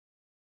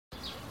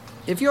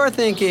If you're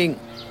thinking,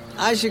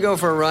 I should go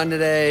for a run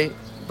today,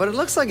 but it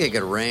looks like it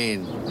could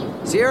rain,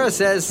 Sierra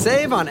says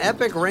save on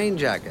epic rain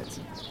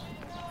jackets.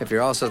 If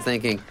you're also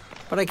thinking,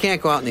 but I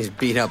can't go out in these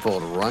beat-up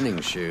old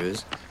running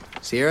shoes,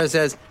 Sierra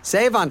says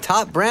save on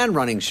top brand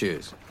running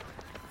shoes.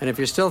 And if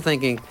you're still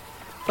thinking,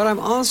 but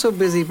I'm also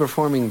busy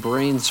performing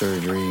brain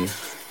surgery,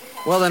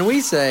 well, then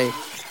we say,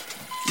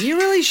 you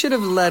really should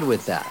have led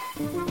with that.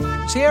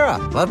 Sierra,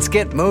 let's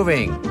get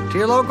moving to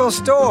your local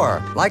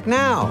store, like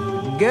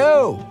now.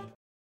 Go!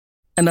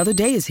 Another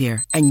day is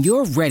here, and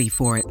you're ready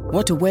for it.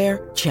 What to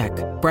wear? Check.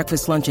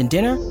 Breakfast, lunch, and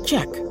dinner?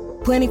 Check.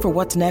 Planning for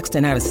what's next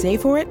and how to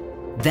save for it?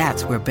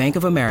 That's where Bank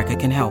of America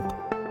can help.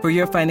 For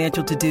your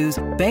financial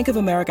to-dos, Bank of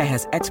America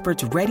has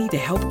experts ready to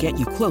help get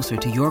you closer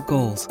to your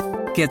goals.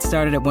 Get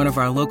started at one of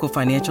our local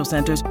financial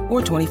centers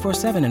or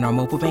 24/7 in our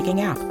mobile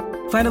banking app.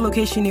 Find a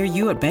location near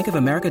you at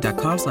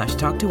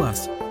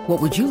bankofamerica.com/talktous. What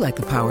would you like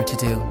the power to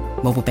do?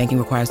 Mobile banking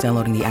requires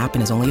downloading the app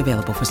and is only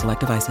available for select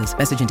devices.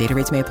 Message and data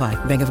rates may apply.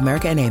 Bank of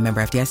America N.A.,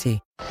 member FDIC.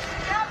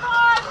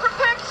 Everyone for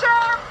picture!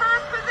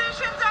 First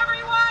positions,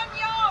 everyone!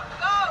 Yo,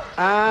 go!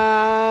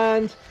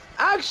 And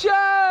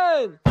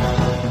action!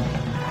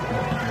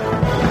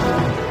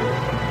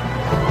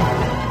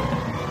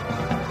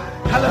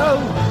 Hello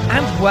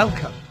and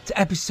welcome to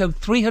episode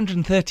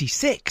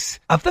 336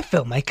 of the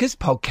Filmmakers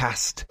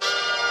Podcast.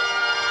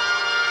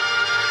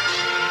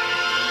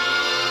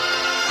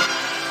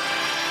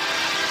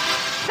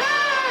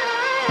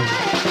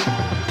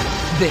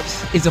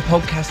 This is a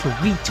podcast where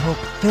we talk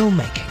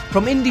filmmaking,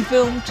 from indie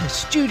film to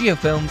studio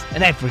films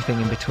and everything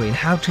in between.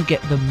 How to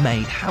get them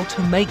made, how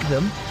to make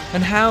them,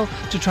 and how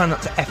to try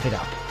not to F it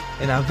up,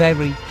 in our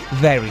very,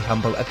 very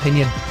humble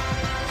opinion.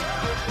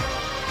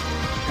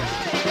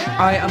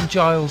 I am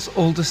Giles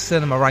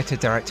Alderson. I'm a writer,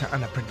 director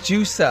and a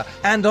producer.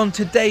 And on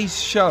today's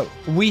show,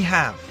 we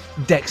have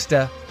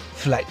Dexter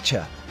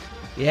Fletcher.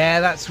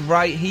 Yeah, that's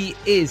right. He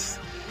is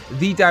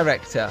the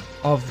director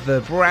of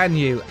the brand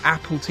new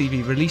Apple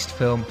TV released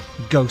film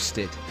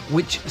Ghosted,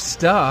 which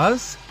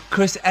stars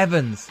Chris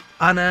Evans,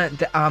 Ana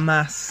de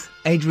Armas,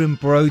 Adrian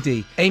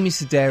Brody, Amy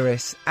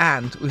Sedaris,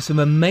 and with some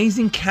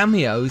amazing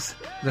cameos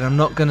that I'm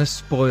not going to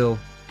spoil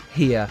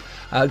here.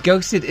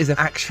 Ghosted is an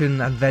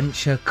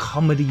action-adventure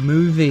comedy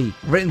movie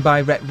written by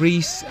Rhett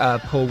Reese,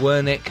 Paul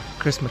Wernick,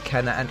 Chris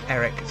McKenna and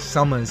Eric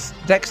Summers.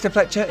 Dexter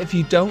Fletcher, if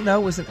you don't know,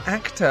 was an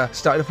actor.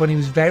 Started off when he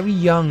was very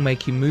young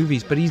making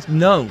movies, but he's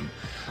known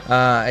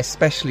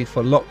especially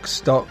for Lock,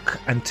 Stock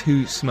and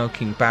Two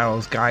Smoking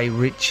Barrels, Guy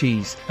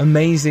Ritchie's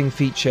amazing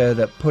feature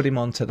that put him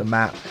onto the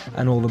map,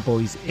 and all the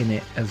boys in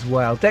it as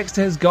well.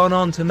 Dexter has gone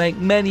on to make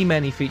many,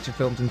 many feature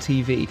films and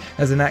TV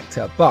as an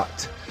actor,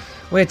 but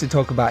we're here to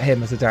talk about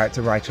him as a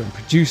director, writer and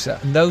producer,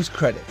 and those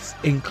credits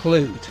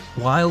include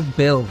Wild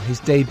Bill, his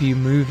debut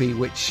movie,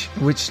 which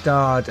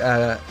starred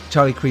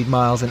Charlie Creed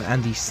Miles and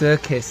Andy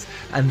Serkis,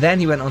 and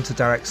then he went on to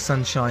direct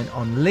Sunshine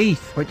on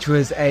Leith, which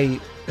was a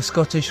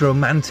Scottish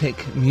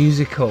romantic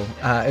musical.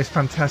 It's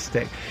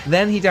fantastic.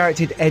 Then he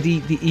directed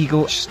Eddie the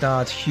Eagle,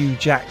 starred Hugh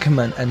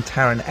Jackman and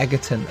Taron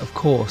Egerton, of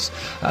course,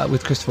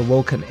 with Christopher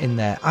Walken in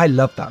there. I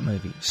love that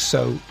movie.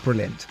 So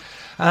brilliant.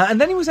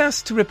 And then he was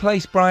asked to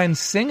replace Bryan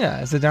Singer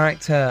as the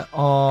director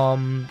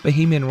on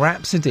Bohemian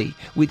Rhapsody,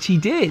 which he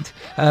did,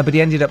 but he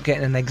ended up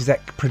getting an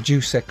exec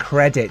producer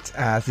credit,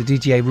 as the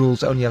DGA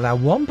rules only allow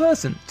one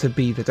person to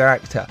be the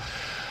director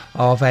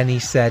of any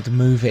said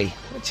movie,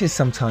 which is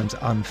sometimes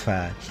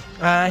unfair.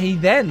 He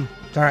then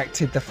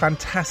directed the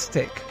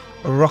fantastic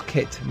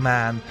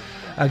Rocketman,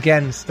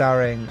 again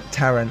starring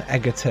Taron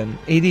Egerton.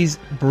 It is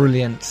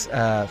brilliant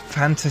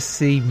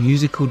fantasy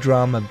musical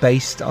drama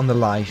based on the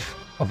life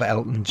of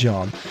Elton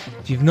John.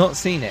 If you've not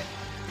seen it,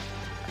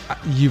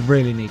 you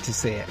really need to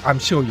see it. I'm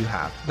sure you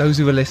have. Those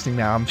who are listening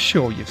now, I'm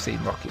sure you've seen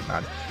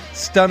Rocketman.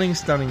 Stunning,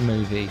 stunning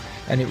movie,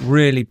 and it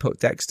really put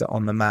Dexter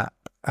on the map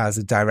as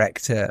a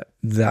director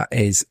that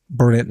is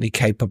brilliantly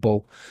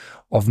capable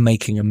of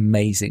making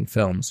amazing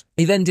films.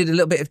 He then did a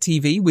little bit of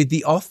TV with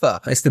The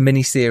Offer. It's the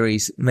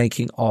miniseries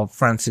making of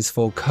Francis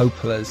Ford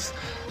Coppola's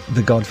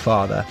The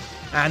Godfather.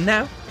 And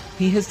now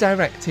he has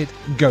directed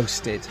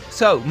Ghosted.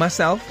 So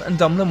myself and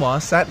Dom Lemoir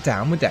sat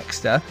down with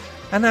Dexter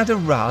and had a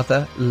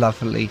rather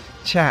lovely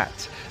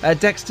chat.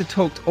 Dexter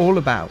talked all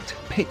about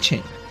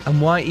pitching and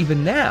why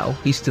even now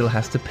he still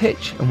has to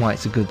pitch and why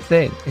it's a good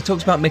thing. He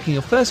talks about making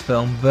your first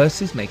film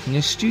versus making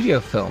a studio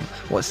film.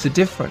 What's the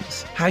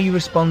difference? How you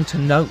respond to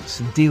notes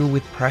and deal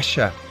with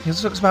pressure. He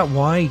also talks about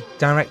why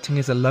directing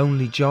is a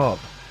lonely job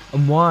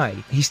and why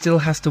he still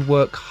has to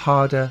work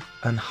harder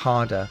and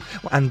harder,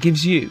 and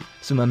gives you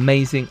some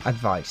amazing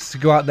advice to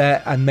go out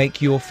there and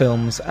make your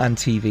films and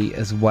TV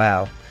as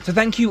well. So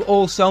thank you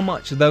all so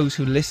much to those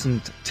who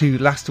listened to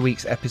last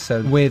week's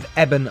episode with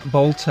Eben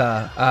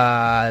Bolter,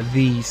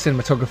 the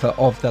cinematographer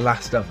of The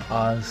Last of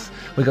Us.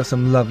 We got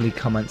some lovely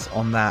comments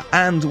on that.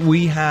 And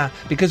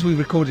because we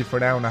recorded for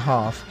an hour and a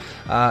half,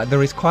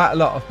 there is quite a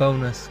lot of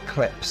bonus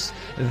clips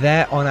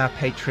there on our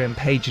Patreon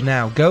page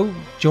now. Go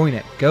join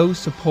it. Go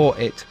support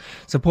it.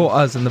 Support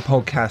us and the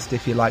podcast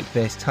if you like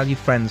this. Tell your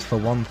friends for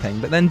one thing.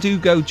 But then do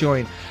go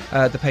join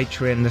the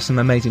Patreon. There's some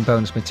amazing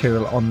bonus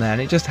material on there.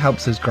 And it just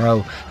helps us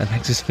grow and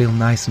makes us feel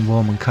nice and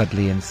warm and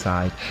cuddly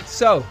inside.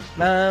 So,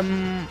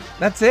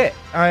 that's it.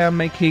 I am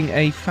making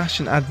a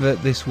fashion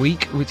advert this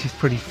week, which is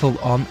pretty full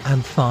on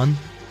and fun.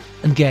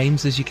 And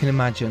games, as you can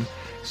imagine.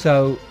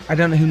 So, I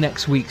don't know who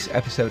next week's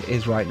episode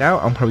is right now.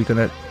 I'm probably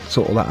going to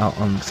sort all that out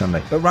on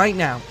Sunday. But right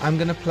now, I'm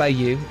going to play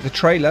you the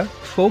trailer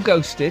for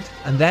Ghosted,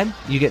 and then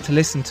you get to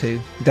listen to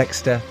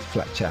Dexter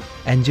Fletcher.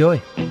 Enjoy.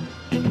 I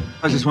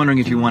was just wondering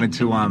if you wanted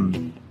to,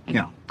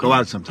 go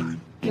out sometime.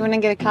 You want to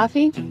get a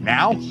coffee?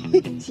 Now?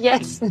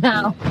 Yes,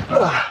 now.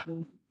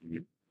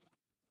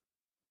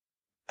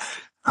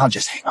 I'll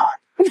just hang on.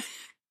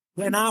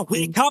 When I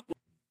wake up.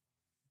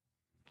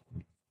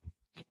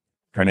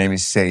 Her name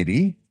is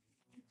Sadie.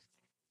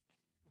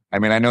 I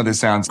mean, I know this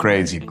sounds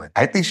crazy, but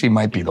I think she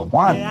might be the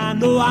one. I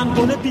know I'm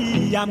gonna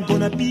be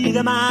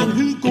the man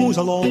who goes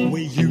along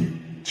with you.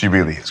 She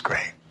really is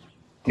great.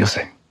 You'll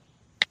see.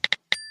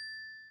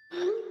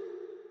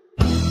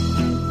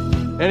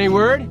 Any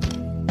word?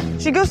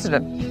 She ghosted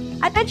him.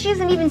 I bet she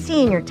isn't even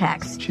seeing your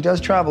text. She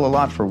does travel a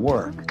lot for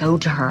work. Go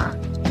to her.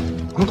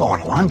 I'm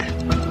going to London.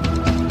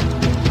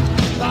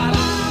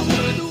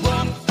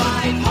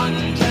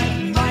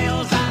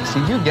 See,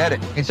 you get it.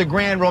 It's a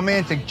grand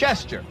romantic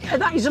gesture. Yeah,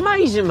 that is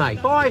amazing, mate.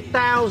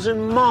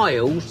 5,000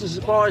 miles to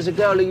surprise a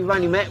girl who you've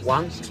only met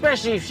once,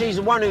 especially if she's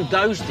the one who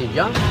ghosted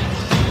you.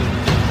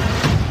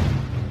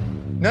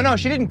 No,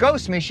 she didn't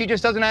ghost me. She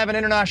just doesn't have an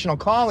international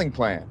calling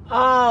plan.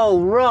 Oh,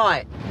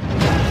 right.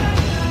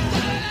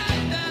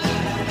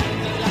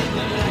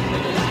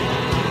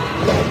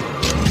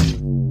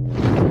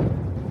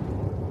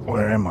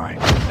 Where am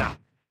I?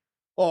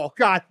 Oh,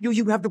 God,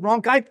 you have the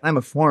wrong guy? I'm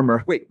a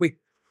farmer. Wait.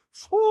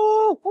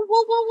 Oh,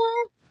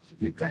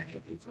 You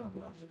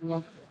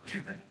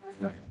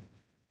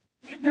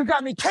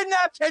got me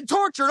kidnapped and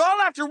tortured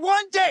all after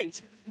one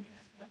date.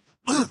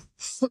 I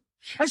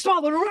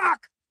swallowed a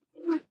rock.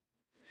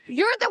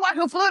 You're the one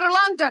who flew to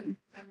London.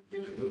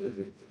 It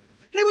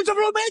was a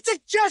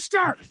romantic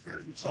gesture.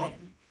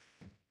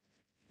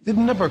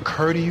 Didn't it ever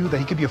occur to you that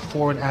he could be a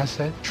foreign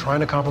asset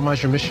trying to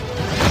compromise your mission?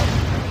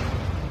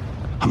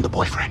 I'm the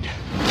boyfriend.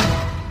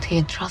 Do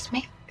you trust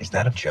me? Is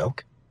that a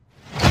joke?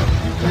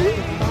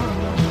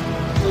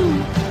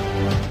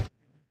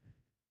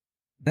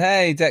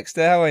 Hey,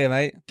 Dexter, how are you,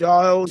 mate?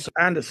 Giles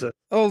Anderson.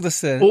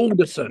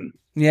 Alderson.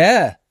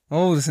 Yeah,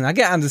 Alderson. I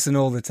get Anderson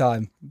all the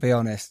time, be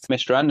honest.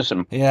 Mr.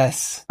 Anderson.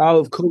 Yes. Oh,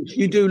 of course.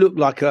 You do look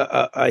like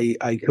a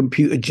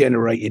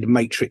computer-generated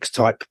Matrix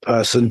type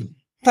person.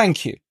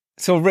 Thank you.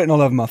 It's all written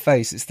all over my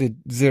face. It's the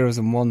zeros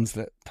and ones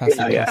that pass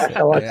across it.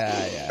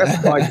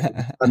 That's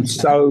why I'm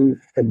so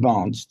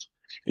advanced.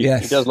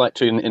 Yes. He does like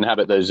to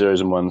inhabit those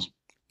zeros and ones.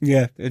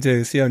 Yeah, I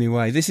do. It's the only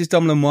way. This is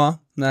Dom Lemoir.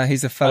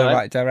 He's a fellow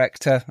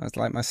writer-director, as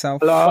like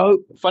myself. Hello.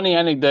 Funny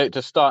anecdote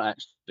to start,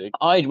 actually.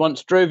 I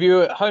once drove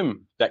you at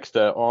home,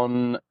 Dexter,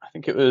 on, I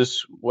think it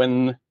was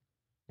when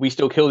We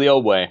Still Kill the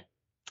Old Way,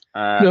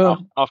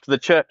 after the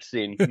church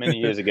scene many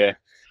years ago.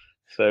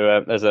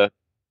 So there's a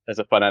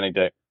fun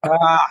anecdote.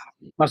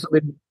 Must have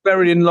been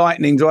very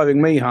enlightening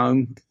driving me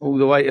home all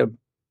the way to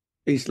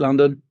East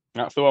London.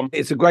 That's the one.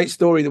 It's a great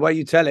story, the way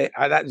you tell it.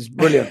 That is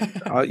brilliant.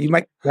 You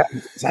make that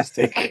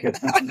fantastic.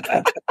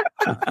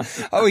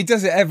 Oh, he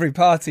does it every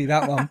party,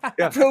 that one.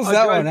 Yeah. Pulls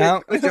that one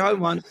out. Went to home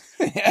once.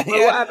 Well,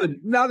 what happened?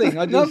 Nothing.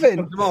 I just Nothing.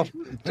 dropped him off.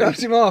 Dropped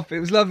him off. It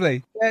was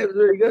lovely. Yeah, it was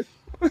really good.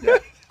 Yeah.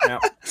 Yeah.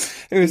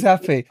 It was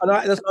happy. And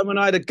that's when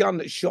I had a gun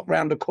that shot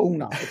round the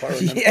corner, if I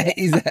remember. Yeah,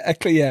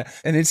 exactly, yeah.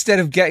 And instead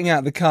of getting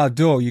out the car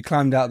door, you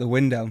climbed out the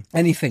window.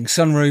 Anything,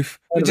 sunroof.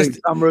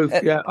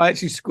 Sunroof, yeah. I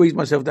actually squeezed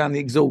myself down the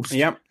exhaust.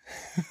 Yep.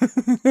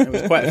 It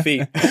was quite a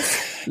feat.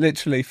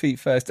 Literally, feet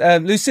first.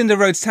 Lucinda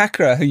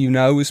Rhodes-Tackera, who you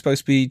know, was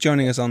supposed to be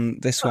joining us on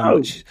this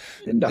one.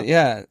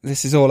 Yeah,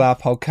 this is all our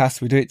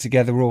podcast. We do it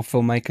together. We're all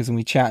filmmakers and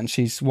we chat, and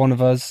she's one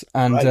of us.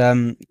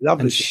 And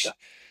lovely.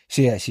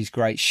 And she's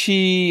great.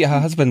 Her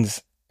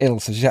husband's ill,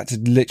 so she had to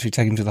literally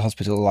take him to the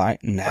hospital right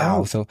now.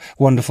 Oh. So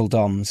wonderful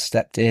Dom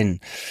stepped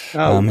in.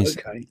 Oh,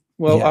 okay.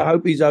 Well, yeah. I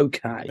hope he's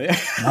okay.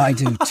 I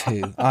do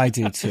too.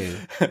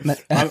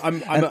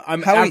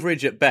 I'm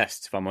average at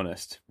best, if I'm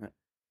honest.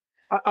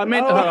 I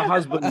meant her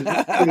husband.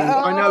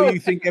 I know you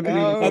think everything.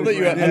 I thought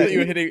you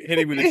were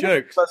hitting with a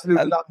joke.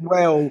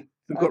 Well,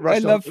 we've got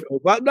rushed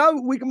hospital. But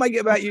no, we can make it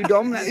about you,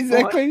 Dom. That's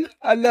exactly. Fine.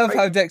 I love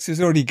how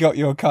Dexter's already got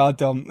your card,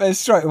 Dom. They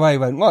straight away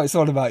went, well, it's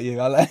all about you.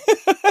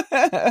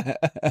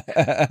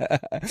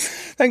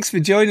 Thanks for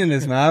joining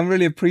us, man. I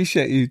really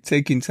appreciate you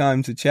taking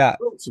time to chat.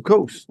 Of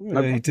course.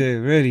 Really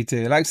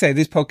do. Like I say,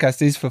 this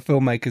podcast is for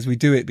filmmakers. We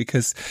do it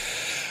because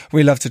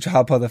we love to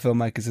help other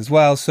filmmakers as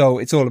well. So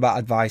it's all about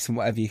advice and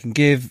whatever you can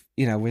give,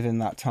 within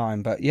that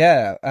time. But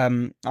yeah,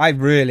 I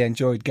really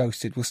enjoyed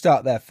Ghosted. We'll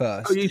start there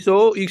first. Oh, you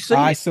saw it?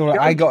 I saw it.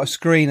 I got a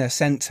screener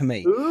sent to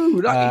me.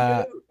 Ooh,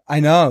 I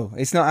know.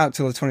 It's not out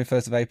till the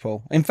 21st of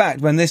April. In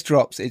fact, when this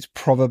drops, it's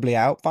probably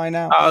out by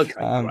now. Oh, okay,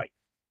 great.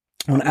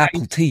 on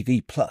Apple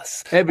TV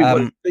Plus.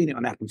 Everybody's seen it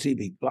on Apple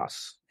TV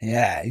Plus.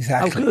 Yeah,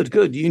 exactly. Oh,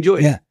 good. You enjoyed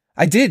it? Yeah,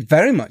 I did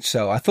very much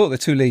so. I thought the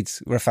two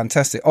leads were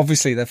fantastic.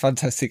 Obviously, they're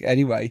fantastic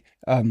anyway.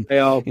 They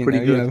are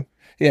pretty good.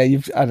 Yeah,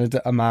 you've added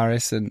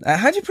Amaris and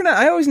how do you pronounce?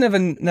 I always never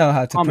know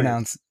how to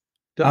pronounce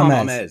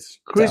Amaris.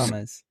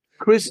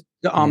 Chris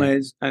de Yeah.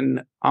 Armes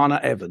and Anna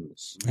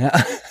Evans.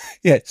 Yeah,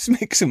 yeah, just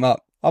mix them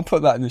up. I'll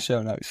put that in the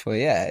show notes for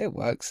you. Yeah, it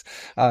works.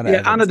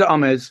 Anna de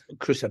Armes,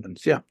 Chris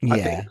Evans. Yeah, I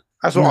think.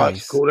 That's what I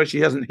call her. She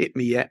hasn't hit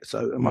me yet,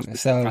 so it must be.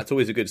 So that's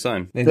always a good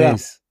sign. It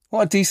is.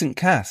 What a decent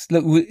cast.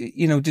 Look,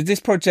 did this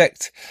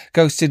project,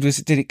 Ghosted,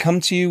 did it come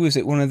to you? Was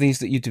it one of these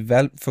that you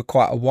developed for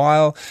quite a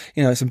while?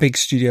 It's a big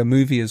studio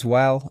movie as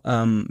well.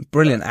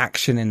 Brilliant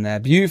action in there.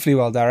 Beautifully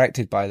well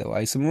directed, by the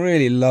way. Some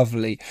really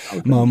lovely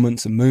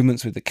moments and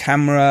movements with the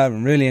camera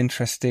and really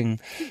interesting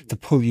to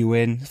pull you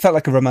in. It felt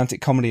like a romantic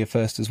comedy at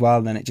first as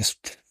well. Then it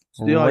just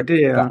the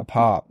idea that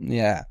apart.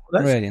 Yeah,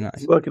 really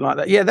nice. Working like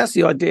that. Yeah, that's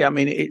the idea. I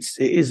mean, it is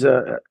it's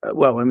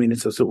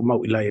a sort of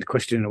multi-layered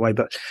question in a way,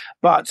 but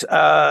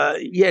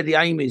the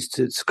aim is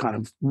to kind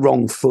of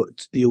wrong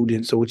foot the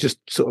audience or just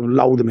sort of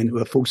lull them into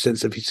a false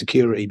sense of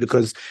security,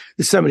 because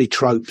there's so many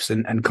tropes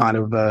and kind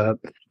of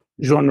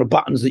genre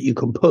buttons that you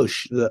can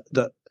push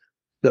that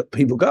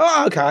people go,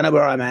 oh, okay, I know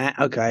where I'm at.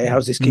 Okay,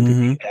 how's this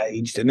keeping me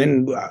engaged? And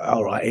then,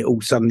 all right, it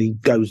all suddenly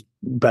goes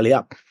belly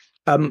up.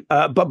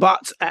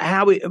 But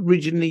how it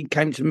originally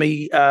came to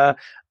me, I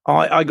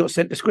got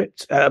sent the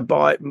script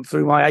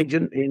through my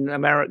agent in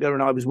America,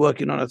 and I was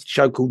working on a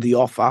show called The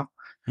Offer.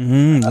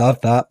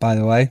 Love that, by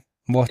the way.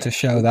 What a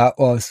show that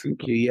was!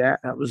 Thank you. Yeah,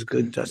 that was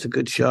good. That's a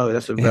good show.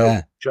 That's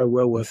a show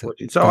well worth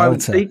watching. So I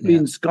was deeply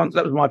ensconced.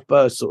 That was my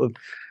first sort of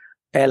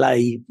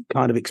LA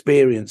kind of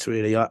experience,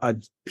 really. I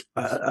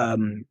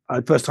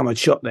first time I'd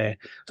shot there,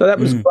 so that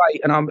was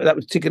great, and that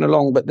was ticking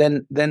along. But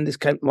then this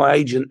came to my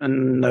agent,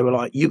 and they were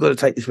like, "You got to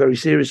take this very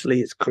seriously.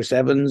 It's Chris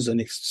Evans,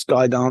 and it's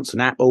Skydance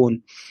and Apple."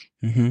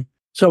 And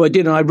so I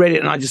did, and I read it,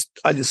 and I just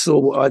saw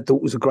what I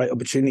thought was a great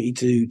opportunity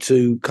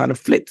to kind of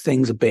flip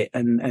things a bit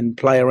and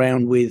play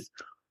around with,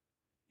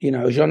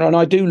 genre. And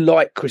I do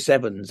like Chris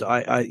Evans.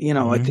 I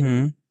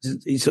think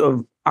he's sort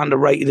of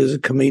underrated as a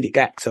comedic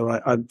actor.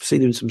 I've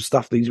seen him in some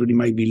stuff that he's really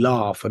made me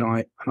laugh, and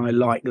I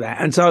like that.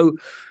 And so,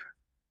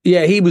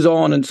 yeah, he was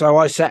on, and so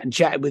I sat and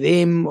chatted with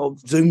him, or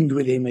Zoomed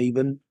with him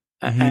even,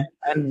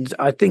 and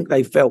I think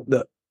they felt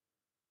that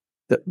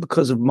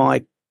because of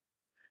my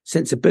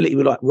sensibility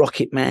with like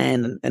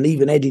Rocketman and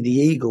even Eddie the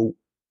Eagle,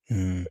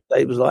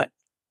 they was like,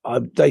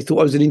 they thought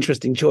I was an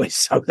interesting choice,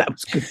 so that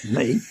was good for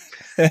me.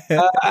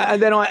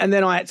 And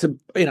then I had to,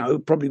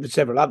 probably with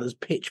several others,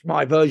 pitch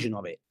my version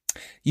of it.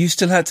 You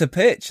still had to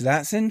pitch.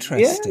 That's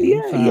interesting.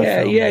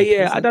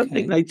 Yeah. I don't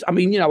think they. I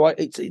mean,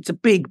 it's a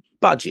big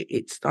budget.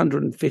 It's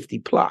 150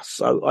 plus.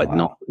 So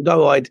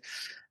I'd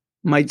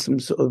made some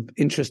sort of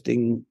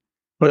interesting,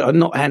 but I'd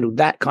not handled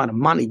that kind of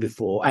money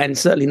before, and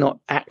certainly not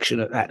action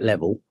at that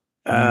level.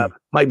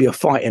 Maybe a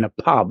fight in a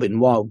pub in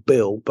Wild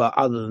Bill, but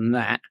other than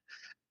that.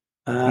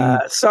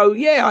 So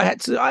yeah, I had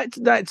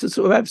to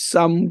sort of have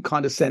some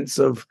kind of sense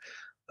of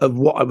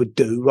what I would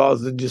do, rather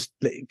than just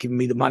giving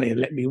me the money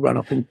and let me run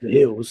up into the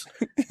hills.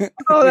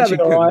 That'd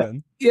be all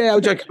right. Yeah,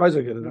 I suppose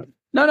I could have done.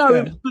 No,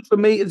 it was good for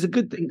me. It's a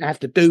good thing to have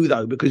to do,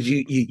 though, because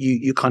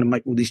you kind of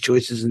make all these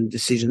choices and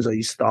decisions, or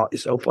you start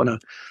yourself on a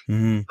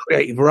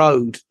creative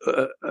road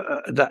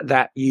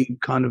that you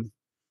kind of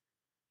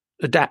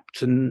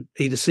adapt and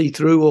either see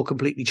through or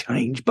completely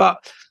change.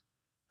 But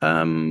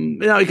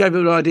it gave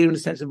them an idea in the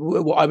sense of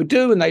what I would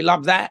do, and they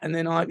loved that. And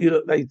then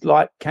they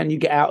like, can you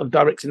get out of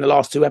directing the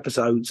last 2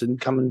 episodes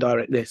and come and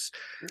direct this?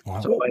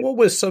 Wow. So what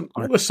was some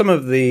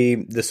of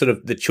the sort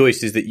of the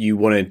choices that you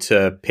wanted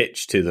to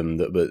pitch to them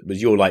that was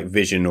your like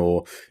vision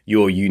or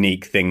your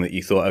unique thing that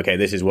you thought, okay,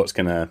 this is what's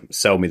going to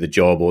sell me the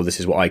job, or this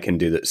is what I can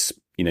do that's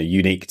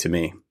unique to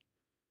me?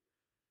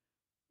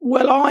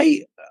 Well,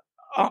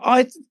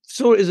 I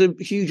saw it as a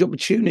huge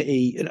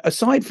opportunity,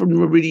 aside from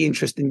a really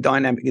interesting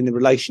dynamic in the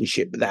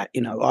relationship. That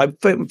I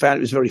found it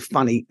was very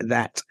funny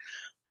that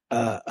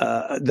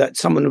that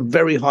someone, a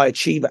very high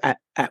achiever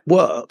at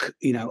work,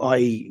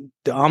 i.e.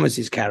 De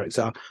Armas's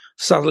character,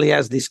 suddenly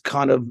has this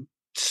kind of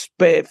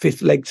spare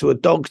fifth leg to a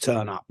dog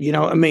turn up. You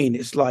know what I mean?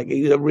 It's like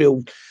a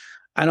real,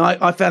 and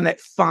I found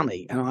that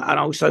funny, and I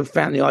also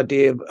found the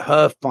idea of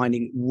her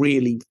finding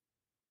really,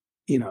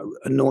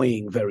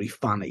 annoying very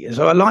funny, and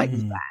so I liked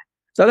that.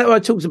 So I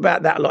talked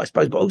about that a lot, I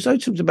suppose, but also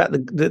talked about the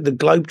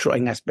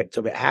globetrotting aspect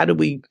of it. How do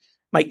we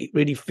make it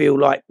really feel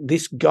like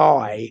this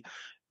guy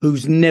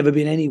who's never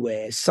been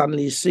anywhere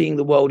suddenly is seeing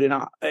the world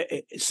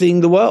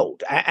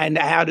and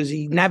how does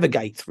he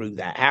navigate through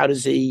that? How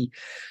does he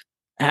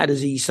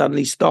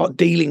suddenly start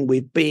dealing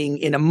with being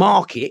in a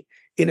market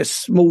in a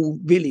small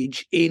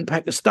village in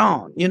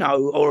Pakistan,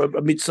 or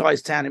a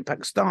mid-sized town in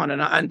Pakistan,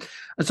 and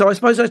so I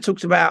suppose I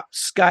talked about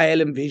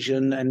scale and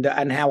vision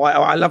and how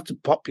I love to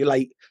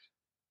populate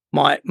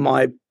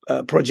my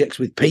projects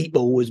with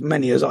people, as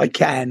many as I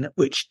can,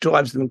 which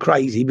drives them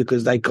crazy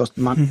because they cost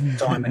money,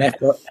 time, and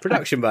effort.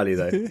 Production value,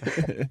 though.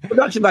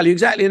 Production value,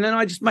 exactly. And then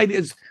I just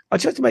I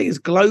tried to make it as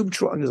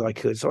globe-trotting as I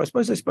could. So I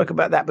suppose I spoke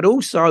about that, but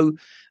also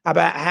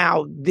about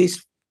how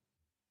this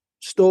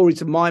story,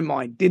 to my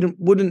mind,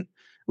 would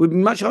be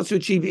much harder to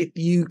achieve if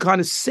you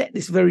kind of set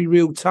this very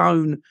real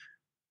tone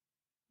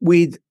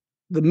with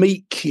the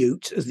meet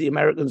cute, as the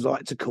Americans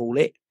like to call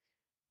it,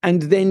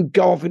 and then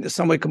go off into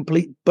somewhere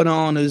complete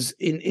bananas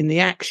in the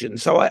action.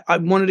 So I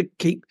wanted to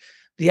keep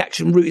the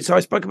action rooted. So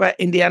I spoke about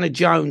Indiana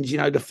Jones,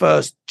 the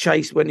first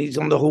chase when he's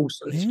on the horse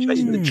and he's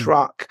chasing the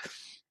truck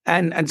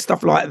and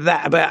stuff like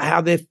that, about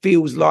how there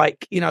feels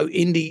like,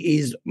 Indy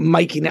is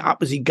making it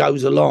up as he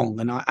goes along.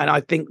 And I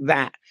think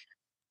that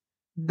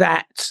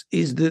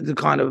is the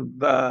kind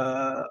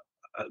of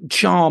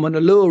charm and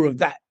allure of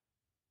that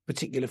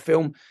particular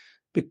film.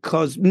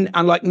 Because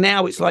unlike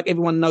now, it's like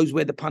everyone knows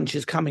where the punch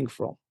is coming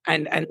from,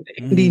 and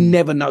he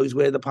never knows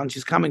where the punch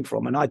is coming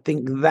from. And I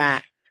think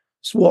that's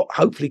what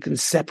hopefully can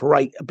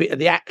separate a bit of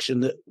the action.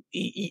 That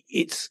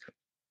it's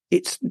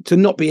to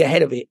not be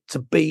ahead of it, to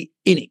be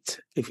in it,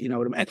 if you know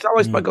what I mean. And so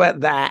I spoke about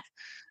that,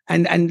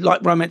 and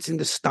like Romancing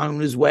the Stone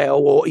as well,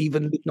 or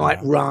even Midnight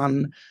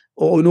Run,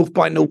 or North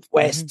by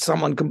Northwest,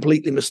 someone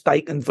completely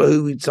mistaken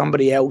for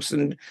somebody else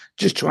and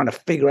just trying to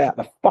figure out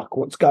the fuck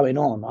what's going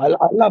on. I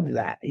love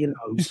that,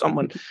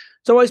 someone.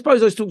 So I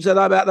suppose I was talking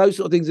about those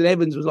sort of things, and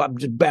Evans was like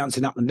just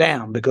bouncing up and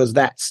down because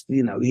that's,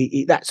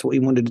 that's what he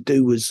wanted to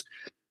do was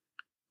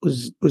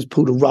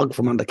pull the rug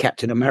from under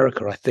Captain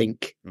America, I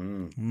think.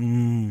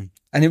 And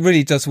it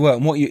really does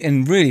work.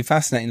 And really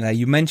fascinating there,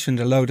 you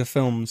mentioned a load of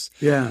films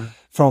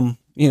from,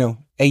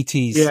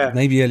 80s,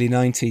 maybe early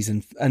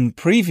 90s and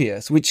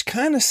previous, which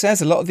kind of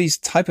says a lot of these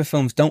type of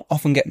films don't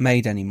often get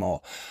made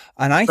anymore.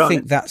 And I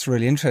think that's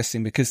really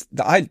interesting because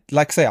I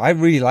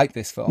really like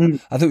this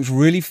film. I thought it was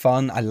really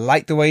fun. I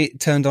liked the way it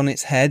turned on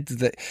its head,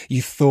 that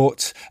you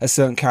thought a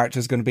certain character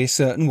was going to be a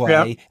certain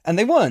way and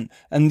they weren't.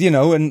 And,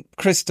 and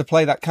Chris to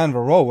play that kind of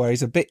a role where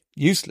he's a bit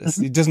useless.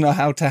 He doesn't know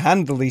how to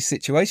handle these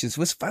situations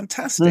was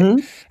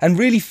fantastic and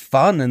really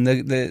fun. And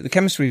the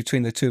chemistry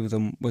between the two of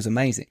them was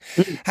amazing.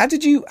 How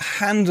did you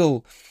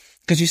handle,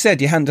 because you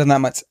said you hadn't done that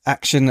much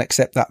action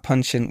except that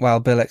punch in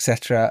Wild Bill,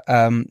 etc.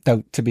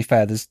 Though, to be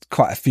fair, there's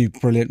quite a few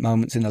brilliant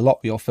moments in a lot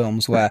of your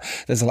films where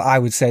I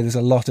would say there's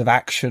a lot of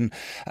action,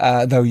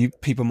 though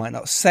people might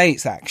not say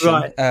it's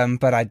action.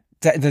 But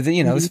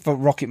it's for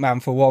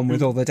Rocketman for one,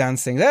 with all the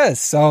dancing. There's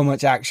so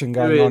much action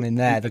going on in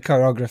there, the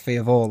choreography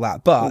of all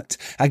that. But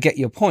I get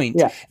your point.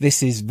 Yeah.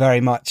 This is very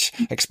much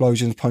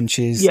explosions,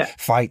 punches,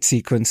 fight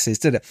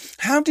sequences.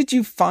 How did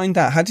you find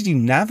that? How did you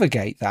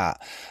navigate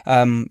that?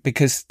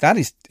 Because that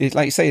is,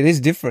 like you say, it is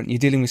different. You're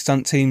dealing with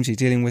stunt teams, you're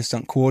dealing with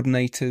stunt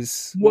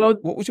coordinators. Well,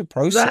 what was your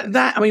process?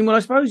 I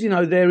suppose,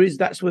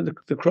 that's where the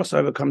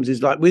crossover comes,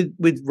 is like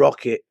with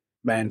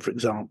Rocketman, for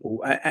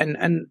example,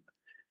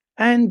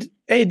 and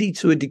Eddie,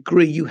 to a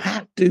degree, you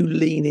have to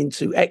lean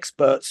into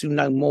experts who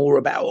know more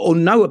about or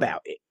know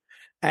about it,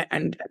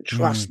 and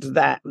trust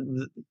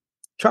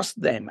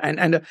them.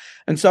 And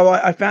so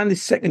I found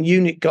this second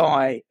unit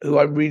guy who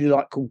I really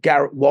like, called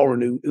Garrett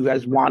Warren, who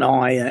has one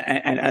eye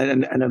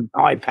and an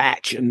eye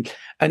patch and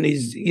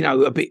is,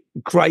 a bit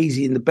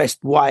crazy in the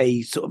best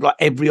way, sort of like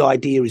every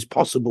idea is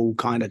possible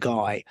kind of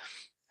guy.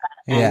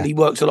 And he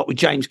works a lot with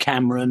James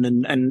Cameron,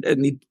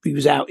 and he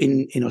was out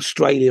in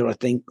Australia, I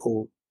think,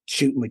 or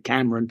shooting with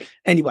Cameron.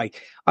 Anyway,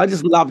 I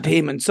just loved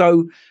him. And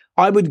so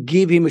I would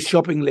give him a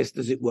shopping list,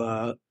 as it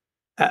were,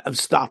 of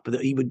stuff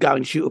that he would go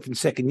and shoot up in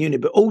second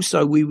unit. But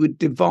also we would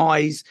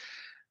devise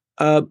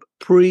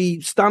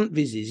pre-stunt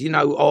vises,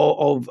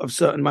 of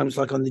certain moments,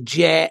 like on the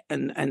jet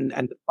and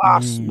the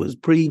bus was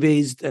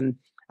pre-vised. And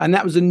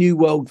that was a new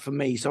world for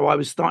me. So I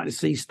was starting to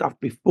see stuff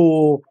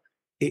before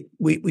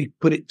we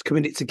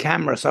committed to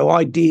camera. So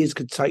ideas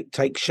could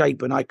take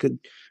shape and I could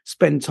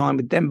spend time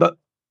with them. But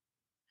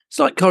it's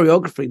like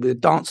choreography with the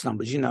dance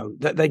numbers,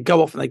 that they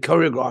go off and they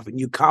choreograph and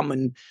you come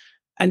and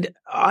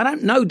I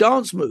don't know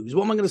dance moves.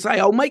 What am I going to say?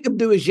 I'll make them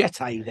do a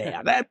jeté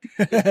there. That'd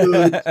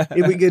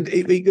be good.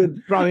 If we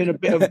could throw in a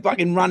bit of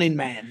fucking Running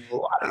Man.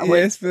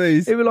 Yes,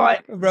 please. It would be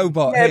like a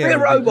robot. Yeah, a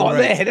robot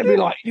there. They'd be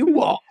like, you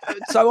what?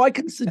 So I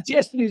can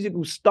suggest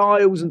musical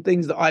styles and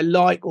things that I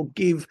like, or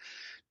give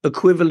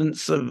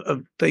equivalents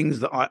of things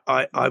that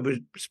I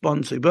would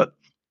respond to. But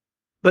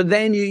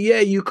then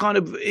you kind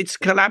of, it's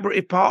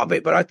collaborative part of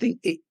it. But I think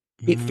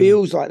it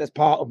feels like that's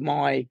part of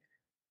my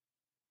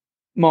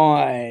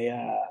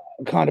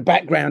kind of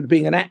background,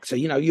 being an actor.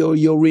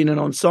 You're in an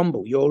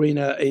ensemble, you're in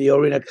a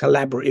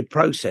collaborative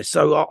process.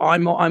 So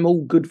I'm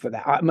all good for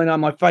that. I mean,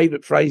 my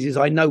favorite phrase is,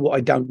 I know what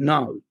I don't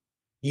know,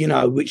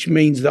 which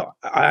means that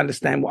I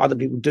understand what other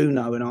people do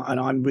know, and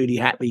I'm really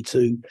happy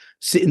to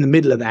sit in the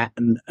middle of that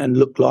and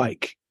look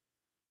like,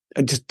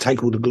 and just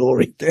take all the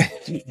glory.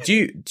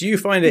 Do you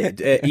find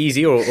it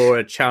easy or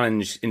a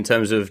challenge in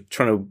terms of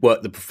trying to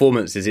work the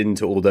performances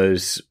into all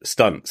those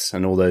stunts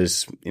and all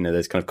those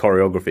those kind of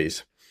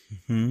choreographies?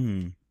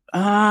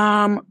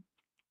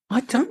 I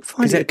don't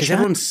find it because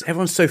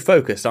everyone's so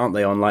focused, aren't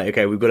they, on like,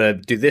 okay, we've got to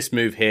do this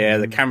move here,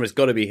 the camera's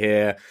got to be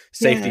here,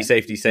 safety.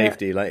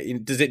 Yeah.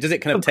 Like, does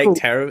it kind of take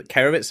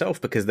care of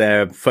itself because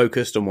they're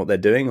focused on what they're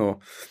doing, or?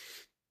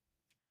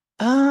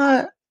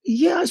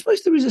 Yeah, I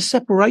suppose there is a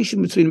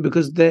separation between them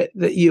because that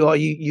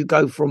you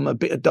go from a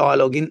bit of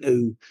dialogue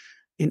into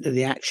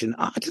the action.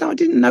 I don't know. I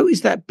didn't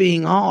notice that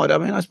being hard. I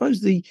mean, I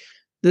suppose the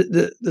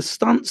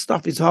stunt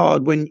stuff is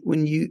hard when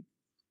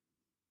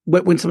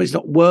something's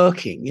not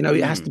working. You know,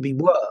 it has to be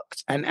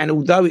worked. And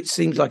although it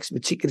seems like it's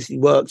meticulously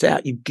worked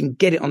out, you can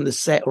get it on the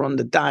set or on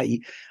the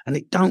day, and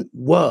it don't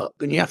work,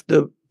 and you have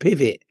to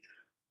pivot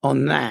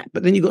on that.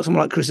 But then you've got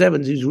someone like Chris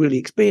Evans who's really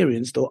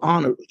experienced, or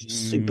Arnold who's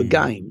super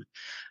game.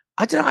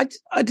 I don't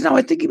know.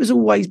 I think it was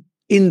always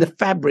in the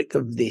fabric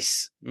of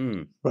this.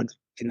 But,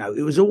 you know,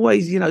 it was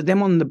always, you know,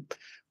 them on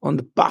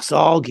the bus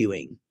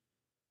arguing.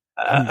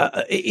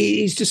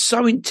 It's just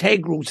so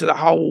integral to the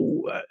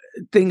whole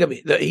thing of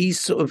it that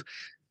he's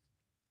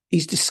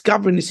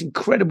discovering this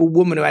incredible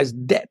woman who has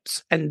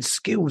depths and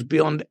skills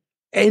beyond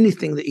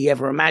anything that he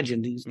ever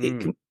imagined.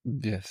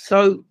 Yes.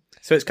 So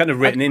it's kind of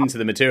written into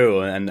the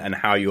material and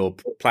how you're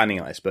planning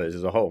it, I suppose,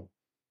 as a whole.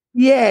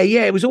 Yeah.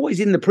 It was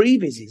always in the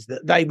previses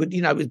that they would,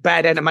 you know, it was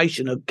bad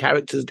animation of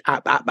characters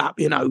up,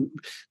 you know,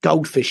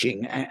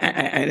 goldfishing,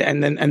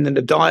 and then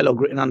the dialogue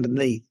written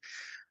underneath.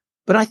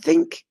 But I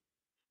think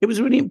it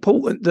was really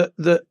important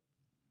that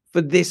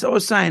for this, I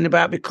was saying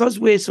about, because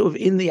we're sort of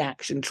in the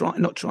action,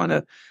 not trying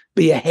to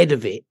be ahead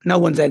of it. No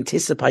one's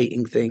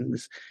anticipating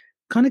things.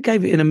 Kind of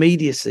gave it an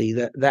immediacy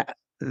that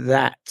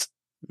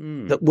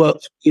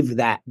works with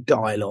that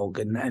dialogue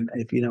and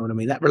if you know what I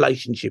mean, that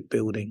relationship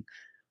building.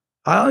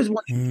 I always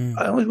want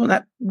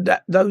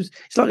that those.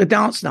 It's like a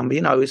dance number,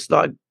 you know. It's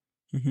like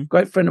a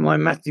great friend of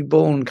mine, Matthew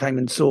Bourne, came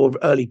and saw an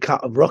early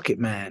cut of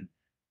Rocketman.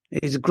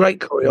 He's a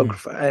great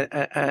choreographer,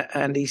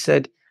 and he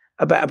said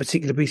about a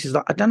particular piece, he's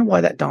like, I don't know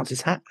why that dance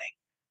is happening.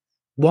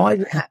 Why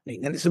is it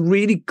happening? And it's a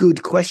really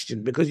good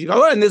question, because you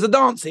go, oh, and there's a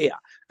dance here,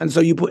 and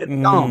so you put in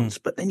a dance,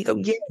 but then you go,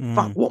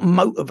 fuck, what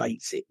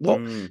motivates it?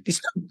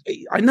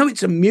 I know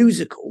it's a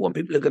musical when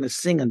people are going to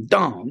sing and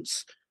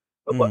dance.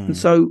 And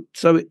so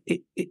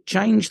it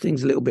changed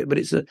things a little bit, but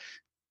and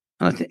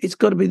I think it's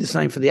got to be the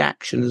same for the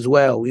action as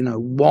well. You know,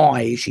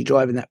 why is she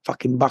driving that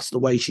fucking bus the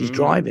way she's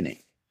driving it?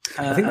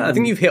 I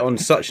think you've hit on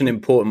such an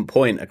important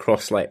point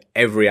across like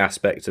every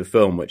aspect of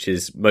film, which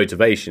is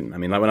motivation. I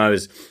mean, like when I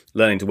was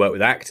learning to work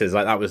with actors,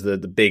 like that was the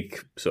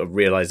big sort of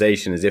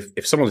realization, is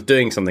if someone's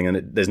doing something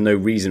and there's no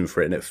reason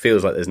for it, and it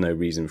feels like there's no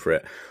reason for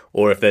it,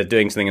 or if they're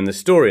doing something in the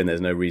story and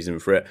there's no reason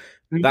for it,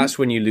 that's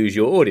when you lose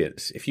your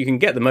audience. If you can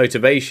get the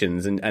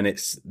motivations and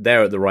it's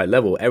there at the right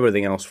level,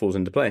 everything else falls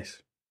into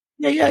place.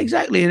 Yeah,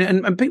 exactly.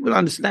 And people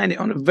understand it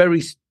on a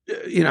very,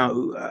 you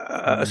know,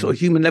 sort of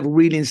human level,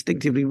 really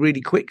instinctively,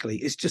 really quickly.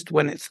 It's just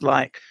when it's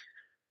like,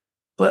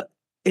 but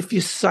if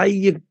you say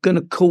you're going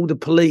to call the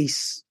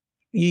police,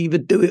 you either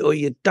do it or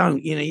you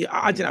don't. You know,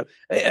 I don't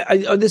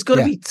know. There's got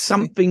to be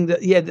something that,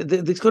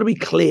 there's got to be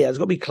clear. There's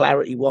got to be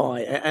clarity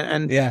why.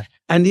 And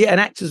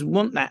actors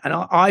want that. And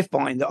I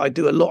find that I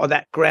do a lot of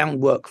that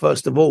groundwork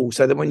first of all,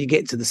 so that when you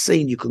get to the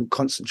scene, you can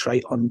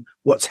concentrate on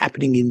what's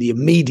happening in the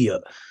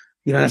immediate.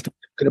 You don't have to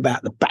think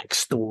about the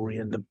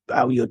backstory and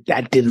your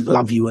dad didn't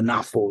love you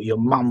enough, or your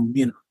mum,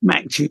 you know,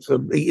 smacked you for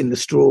eating the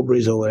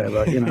strawberries or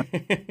whatever, you know.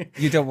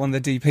 You don't want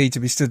the DP to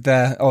be stood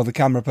there, or the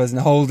camera person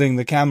holding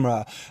the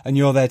camera, and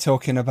you're there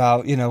talking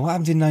about, you know, what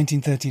happened in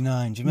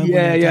 1939. Do you remember?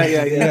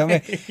 Yeah. You know what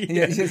I mean?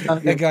 It's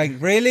just, they're going,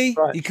 really?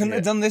 Right, you couldn't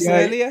have done this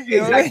earlier? You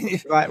know what I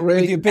mean? Right,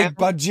 really? With your big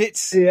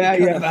budgets?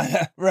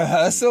 Yeah.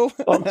 Rehearsal?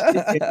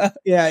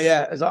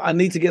 Yeah. It's like, I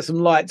need to get some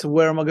lights, so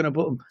where am I going to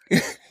put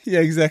them?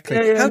 Yeah, exactly.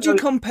 How do you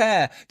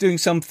compare doing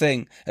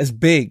something as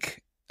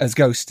big as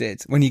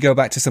Ghosted when you go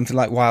back to something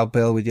like Wild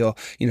Bill with your,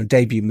 you know,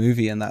 debut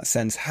movie in that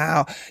sense?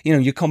 How, you know,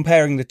 you're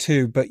comparing the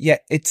two, but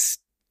yet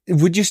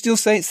would you still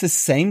say it's the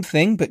same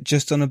thing, but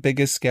just on a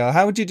bigger scale?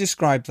 How would you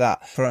describe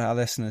that for our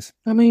listeners?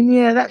 I mean,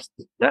 yeah,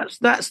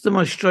 that's the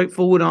most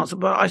straightforward answer,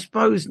 but I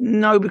suppose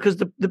no, because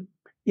the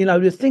you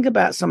know, to think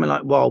about something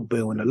like Wild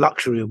Bill and the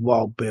luxury of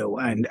Wild Bill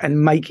and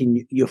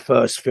making your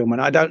first film,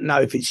 and I don't know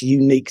if it's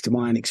unique to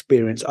my own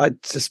experience. I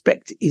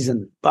suspect it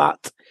isn't,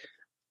 but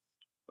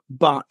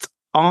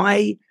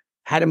I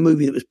had a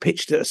movie that was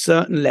pitched at a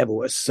certain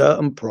level, a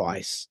certain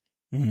price.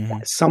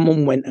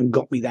 Someone went and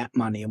got me that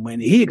money and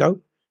went, here you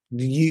go,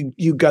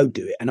 you go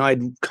do it. And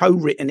I'd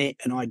co-written it,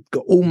 and I'd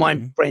got all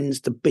my friends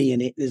to be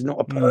in it. There's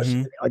not a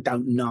person I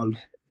don't know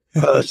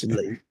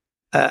personally.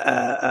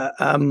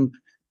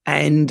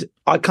 And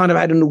I kind of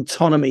had an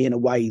autonomy in a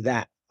way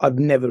that I've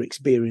never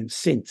experienced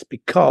since,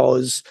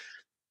 because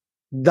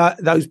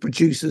those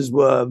producers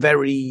were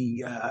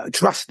very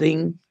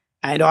trusting,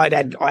 and I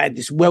had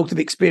this wealth of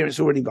experience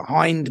already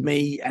behind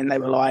me, and they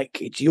were like,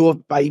 "It's your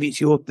baby,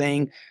 it's your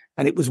thing,"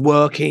 and it was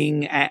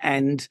working.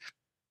 And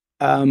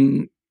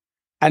long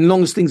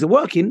as things are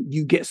working,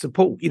 you get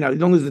support. You know, as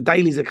long as the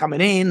dailies are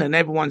coming in and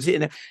everyone's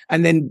sitting there,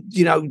 and then,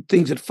 you know,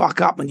 things would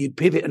fuck up and you'd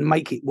pivot and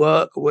make it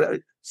work or whatever.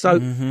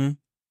 So.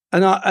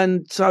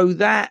 And so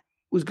that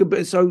was good.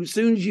 But so as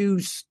soon as you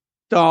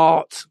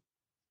start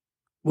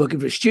working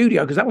for a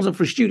studio, because that wasn't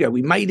for a studio,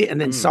 we made it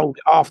and then sold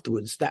it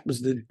afterwards. That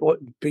was the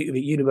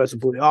Universal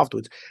bought it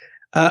afterwards.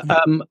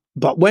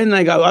 But when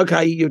they go,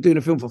 okay, you're doing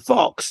a film for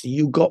Fox,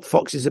 you got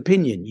Fox's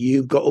opinion,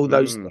 you've got all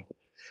those things.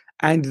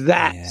 And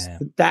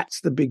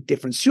that's the big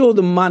difference. Sure,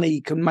 the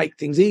money can make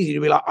things easy to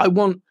be like, I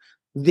want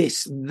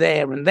this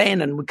there and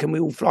then, and can we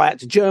all fly out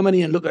to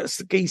Germany and look at a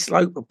ski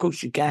slope? Of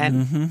course you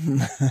can.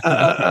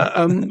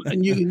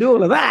 And you can do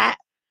all of that.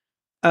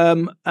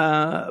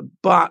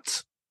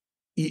 But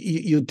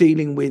you're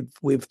dealing with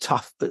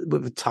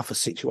a tougher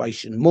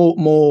situation,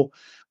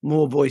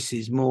 more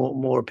voices,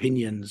 more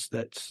opinions.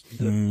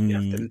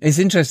 It's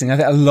interesting. I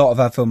think a lot of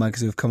our filmmakers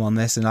who have come on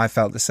this, and I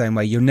felt the same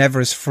way. You're never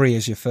as free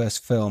as your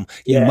first film.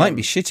 You might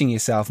be shitting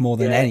yourself more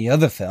than any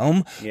other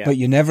film, but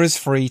you're never as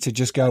free to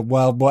just go,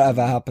 well,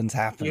 whatever happens,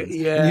 happens. And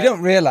you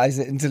don't realize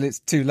it until it's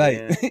too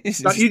late.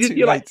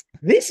 You're like,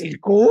 this is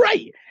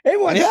great.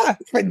 Everyone's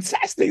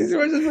fantastic. This is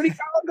really good.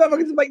 I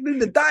can make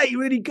the day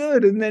really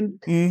good. And then,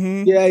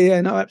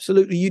 no,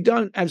 absolutely. You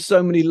don't have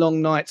so many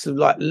long nights of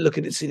like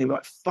looking at cinema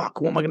like,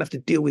 fuck, what am I going to have to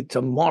deal with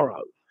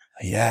tomorrow?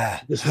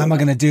 Yeah. How am I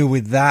going to deal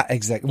with that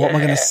exactly? What am I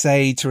going to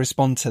say to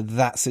respond to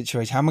that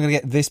situation? How am I going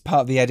to get this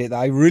part of the edit that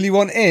I really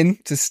want in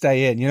to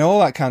stay in? You know, all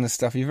that kind of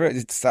stuff.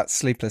 It's that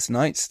sleepless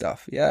night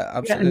stuff. Yeah,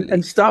 absolutely.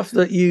 And stuff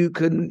that you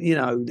can,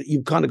 that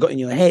you've kind of got in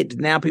your head.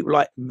 Now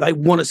people they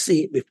want to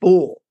see it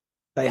before.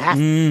 They have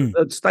to.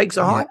 The stakes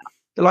are higher.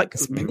 They're like,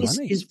 this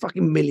is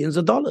fucking millions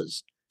of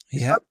dollars.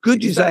 Yeah.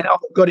 Good you saying, oh,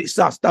 God, it's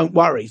us. Don't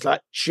worry. It's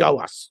like, show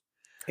us.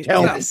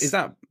 Tell us. Is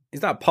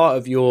that part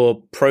of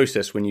your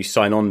process when you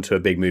sign on to a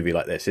big movie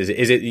like this? Is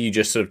it that you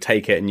just sort of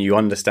take it and you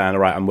understand,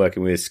 all right, I'm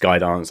working with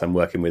Skydance, I'm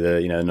working with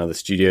another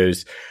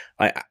studios.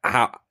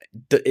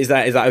 Is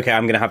that okay?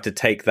 I'm going to have to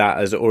take that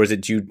as, or is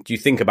it? Do you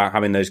think about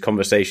having those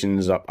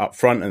conversations up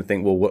front and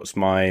think, well, what's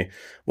my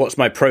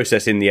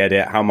process in the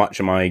edit? How much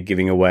am I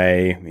giving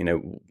away?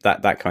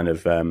 That kind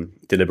of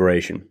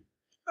deliberation.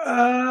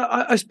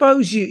 I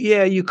suppose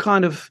you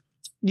kind of.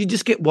 You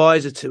just get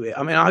wiser to it.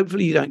 I mean,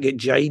 hopefully you don't get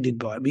jaded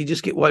by it, but you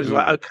just get wiser.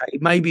 Like, okay,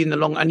 maybe in the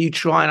long, and you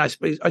try. And I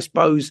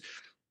suppose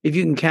if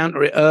you can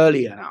counter it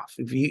early enough,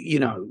 if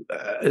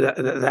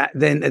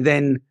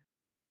then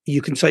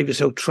you can save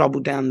yourself trouble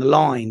down the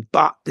line.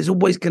 But there's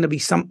always going to be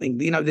something.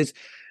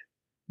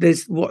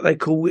 There's what they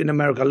call in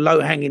America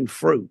low hanging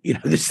fruit.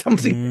 There's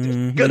something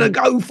you're gonna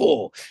go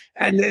for,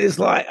 and it's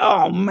like,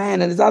 oh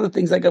man, and there's other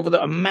things they go for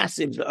that are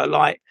massive that are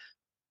like.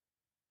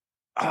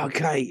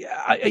 Okay,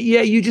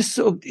 you just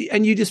sort of,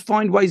 and you just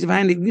find ways of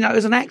handling.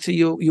 As an actor,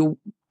 you're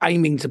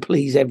aiming to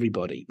please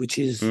everybody, which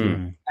is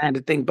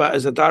standard thing. But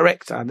as a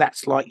director,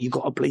 that's like you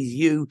got to please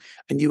you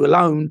and you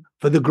alone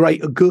for the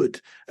greater good,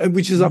 and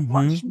which is a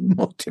much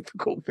more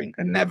difficult thing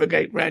to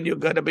navigate around. You're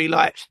going to be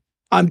like,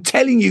 I'm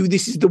telling you,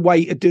 this is the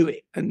way to do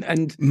it,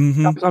 and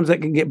sometimes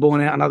that can get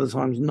borne out, and other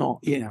times not.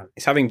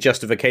 It's having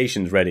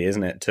justifications ready,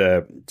 isn't it,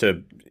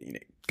 to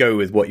go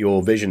with what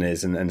your vision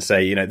is and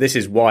say, this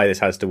is why this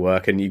has to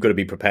work, and you've got to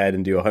be prepared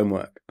and do your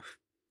homework.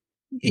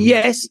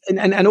 Yes,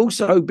 and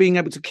also being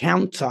able to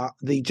counter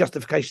the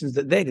justifications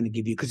that they're going to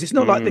give you, because it's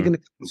not like they're going to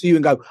come to you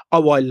and go,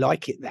 "Oh, I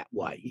like it that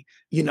way,"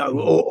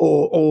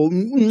 or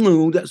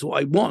 "No, that's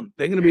what I want."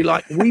 They're going to be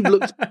like, "We've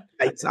looked at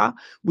the data,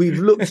 we've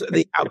looked at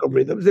the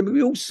algorithms, there'll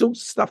be all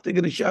sorts of stuff they're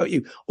going to show at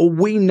you, or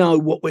we know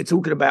what we're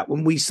talking about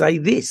when we say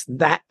this.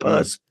 That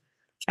person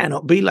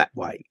cannot be that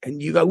way,"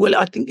 and you go, "Well,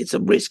 I think it's a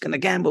risk and a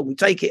gamble. We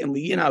take it, and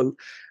we,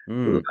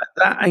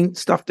 that ain't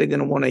stuff they're going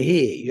to want to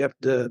hear."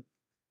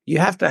 You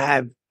have to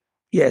have.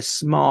 Yes,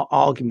 smart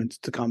arguments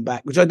to come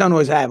back, which I don't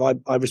always have.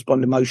 I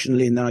respond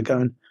emotionally, and then I go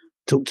and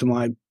talk to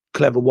my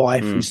clever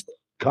wife and say,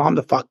 calm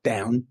the fuck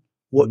down.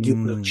 What do you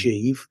want to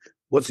achieve?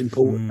 What's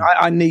important?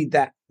 I need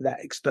that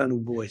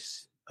external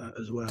voice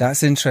as well.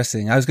 That's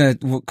interesting.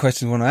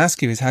 Question I want to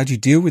ask you is, how do you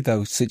deal with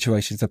those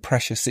situations, the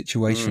pressure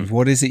situations?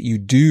 What is it you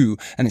do?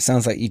 And it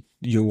sounds like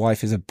your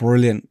wife is a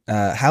brilliant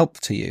help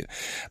to you.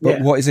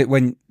 But what is it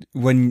when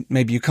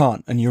maybe you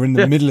can't, and you're in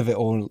the middle of it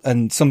all,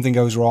 and something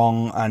goes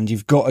wrong, and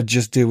you've got to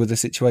just deal with the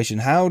situation?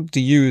 How do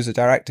you, as a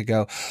director,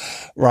 go,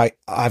 right,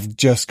 I've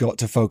just got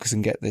to focus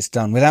and get this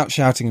done without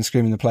shouting and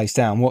screaming the place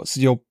down? What's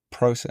your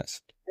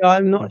process?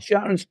 I'm not a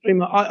shouter and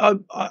screamer.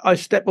 I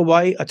step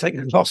away. I take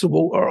a glass of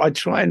water. I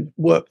try and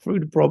work through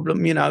the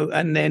problem,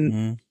 and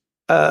then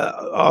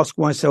ask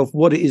myself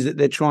what it is that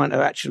they're trying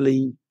to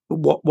actually,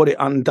 what it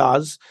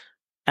undoes,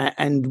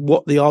 and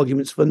what the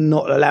arguments for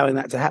not allowing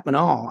that to happen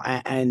are.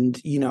 And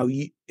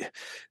you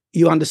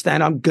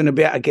understand, I'm going to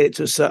be able to get it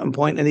to a certain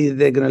point, and either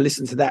they're going to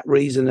listen to that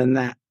reason and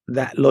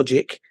that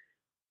logic,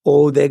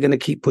 or they're going to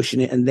keep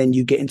pushing it, and then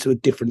you get into a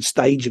different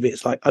stage of it.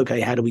 It's like,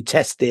 okay, how do we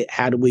test it?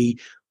 How do we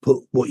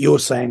put what you're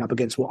saying up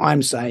against what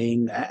I'm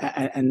saying,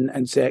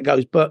 and see how it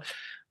goes? But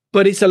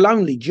it's a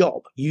lonely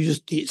job.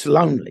 It's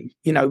lonely,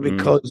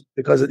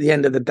 because at the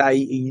end of the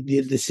day,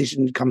 the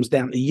decision comes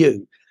down to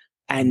you,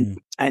 and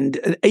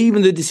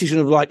even the decision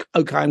of like,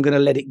 okay, I'm going to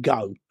let it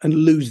go and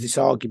lose this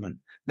argument.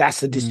 that's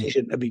the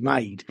decision to be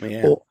made,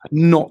 or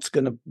not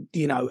going to,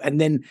 you know, and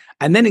then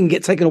it can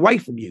get taken away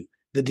from you,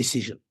 the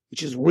decision,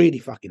 which is really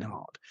fucking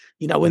hard.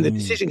 You know, when the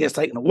decision gets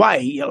taken away,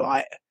 you're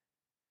like,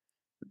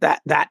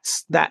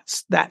 that's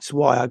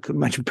why I could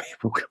imagine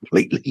people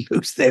completely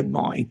lose their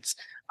minds.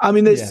 I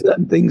mean, there's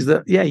certain things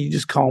that, you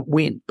just can't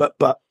win, but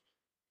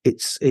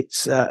it's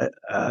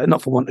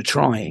not for want of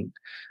trying.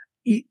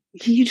 You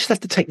just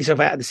have to take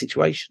yourself out of the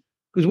situation,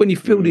 because when you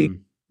feel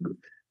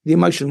the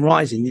emotion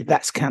rising,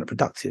 that's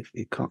counterproductive.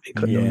 You can't.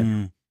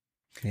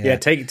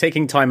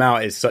 Taking time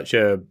out is such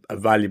a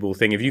valuable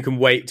thing. If you can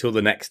wait till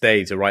the next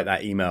day to write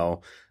that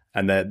email,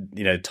 and then,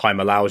 you know,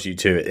 time allows you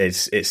to,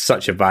 it's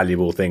such a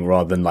valuable thing,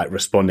 rather than like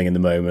responding in the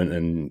moment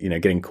and, you know,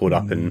 getting caught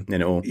up in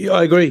it all. Yeah,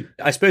 I agree.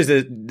 I suppose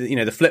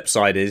the flip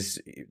side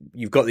is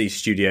you've got these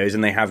studios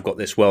and they have got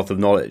this wealth of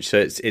knowledge, so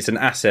it's an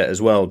asset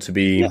as well to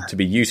be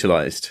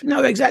utilized.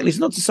 No, exactly. It's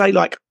not to say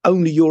like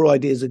only your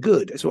ideas are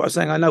good. That's what I'm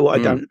saying. I know what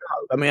I don't know.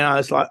 I mean, I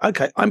was like,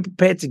 okay, I'm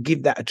prepared to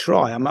give that a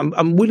try.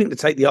 I'm willing to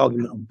take the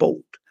argument on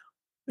board.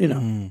 You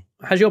know.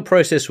 Has your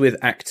process with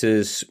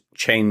actors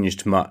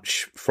changed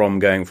much from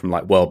going from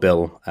like Well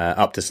Bill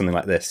up to something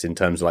like this, in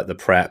terms of like the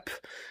prep,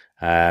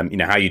 you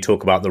know, how you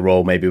talk about the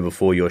role maybe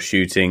before you're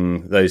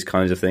shooting, those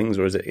kinds of things,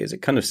 or is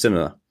it kind of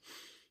similar?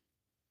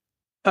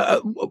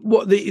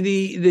 What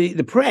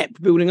the prep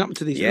building up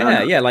to these?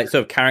 Like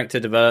sort of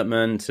character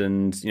development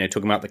and, you know,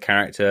 talking about the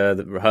character,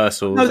 the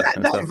rehearsals. No, that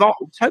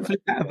evolves. Hopefully,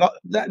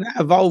 that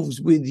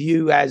evolves with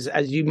you as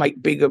you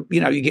make bigger.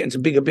 You know, you get into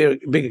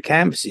bigger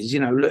canvases.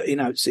 You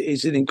know,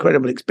 it's an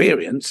incredible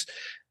experience,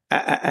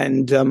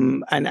 and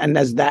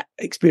as that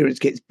experience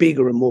gets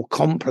bigger and more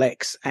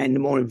complex and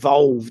more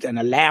involved and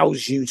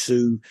allows you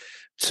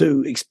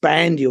to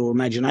expand your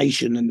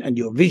imagination and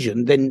your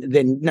vision,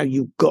 then no,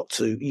 you've got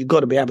to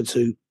be able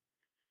to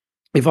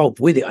evolve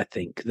with it, I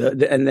think.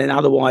 And then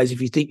otherwise,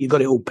 if you think you've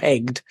got it all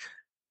pegged,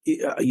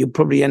 you'll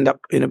probably end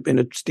up in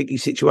a sticky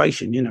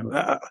situation, you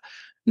know.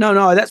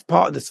 No, that's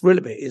part of the thrill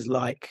of it, is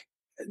like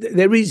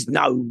there is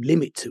no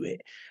limit to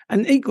it.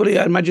 And equally,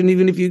 I imagine,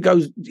 even if you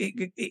go,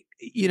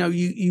 you know,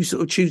 you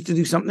sort of choose to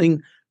do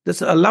something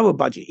that's a lower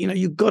budget, you know,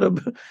 you've got to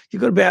be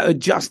able to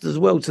adjust as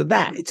well to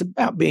that. It's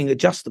about being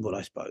adjustable,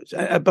 I suppose.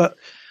 But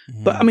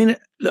I mean,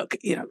 look,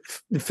 you know,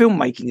 the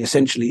filmmaking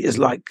essentially is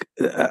like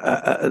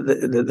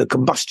the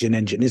combustion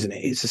engine, isn't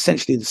it? It's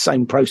essentially the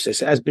same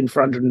process. It has been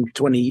for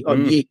 120 odd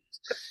years.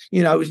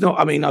 You know, it's not.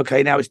 I mean,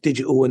 okay, now it's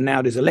digital and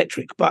now there's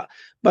electric, but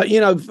you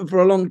know,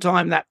 for a long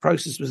time that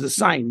process was the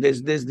same.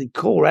 There's the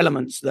core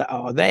elements that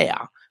are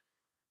there.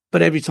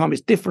 But every time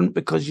it's different,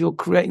 because you're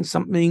creating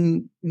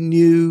something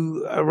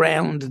new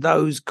around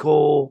those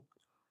core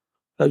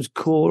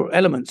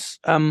elements.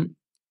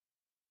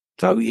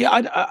 So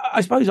yeah, I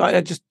suppose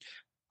I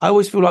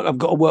always feel like I've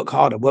got to work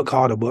harder,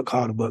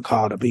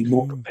 be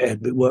more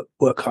prepared, but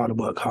work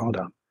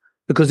harder,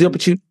 because the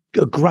opportunities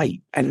are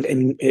great and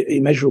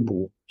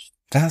immeasurable.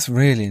 That's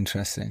really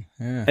interesting.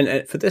 Yeah.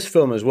 And for this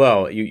film as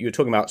well, you were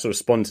talking about sort of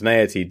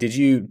spontaneity. Did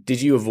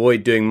you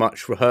avoid doing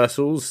much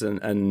rehearsals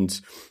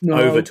and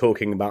over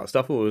talking about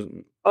stuff? Or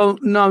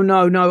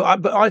no.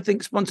 But I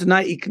think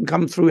spontaneity can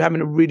come through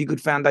having a really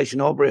good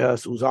foundation of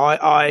rehearsals.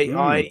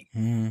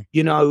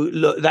 You know,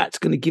 look, that's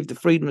going to give the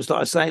freedom. Like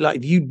I say, like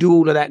if you do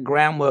all of that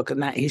groundwork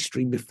and that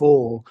history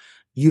before,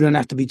 you don't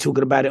have to be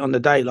talking about it on the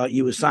day, like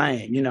you were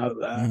saying. You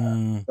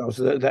know,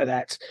 so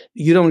that's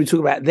you don't want to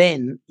talk about it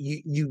then.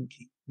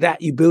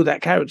 You build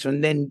that character,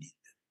 and then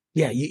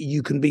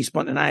you can be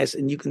spontaneous,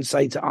 and you can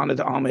say to Ana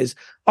de Armas,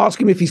 ask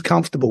him if he's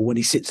comfortable when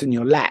he sits in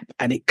your lap,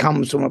 and it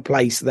comes from a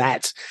place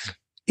that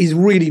is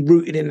really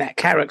rooted in that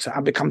character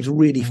and becomes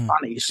really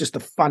funny. It's just a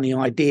funny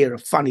idea, a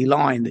funny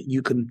line that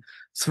you can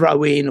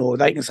throw in, or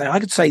they can say, I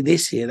could say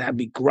this here, that'd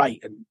be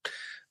great.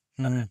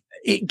 And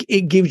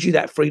it gives you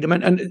that freedom,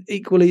 and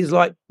equally is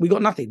like, we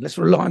got nothing, let's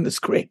rely on the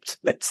script,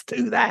 let's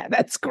do that,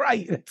 that's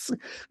great, it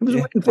was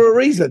written for a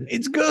reason,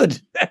 it's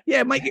good,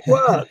 make it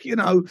work, you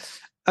know.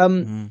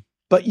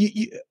 But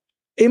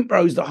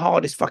impro is the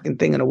hardest fucking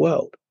thing in the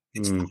world.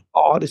 It's the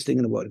hardest thing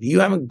in the world if you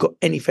haven't got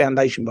any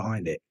foundation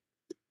behind it,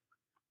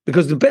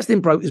 because the best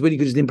improv is when you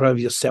can just improv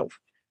yourself,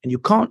 and you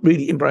can't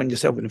really improv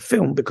yourself in a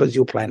film because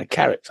you're playing a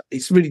character.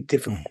 It's really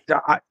difficult.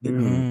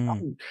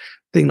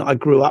 Thing that I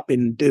grew up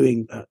in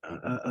doing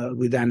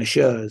with Anna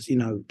Scherz, you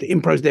know, the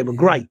impros there were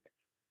great,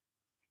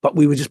 but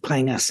we were just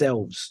playing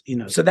ourselves, you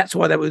know. So that's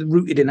why they were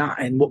rooted in art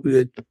and what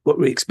we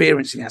were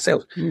experiencing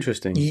ourselves.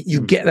 Interesting.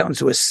 You get that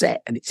onto a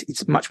set, and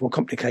it's much more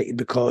complicated,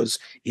 because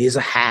here's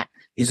a hat,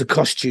 here's a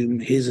costume,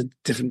 here's a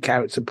different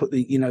character.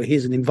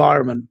 Here's an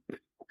environment,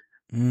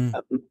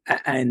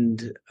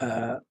 and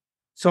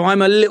so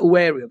I'm a little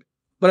wary of it,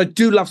 but I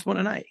do love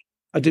spontaneity.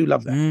 I do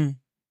love that.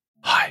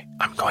 Hi,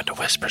 I'm going to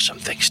whisper some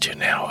things to you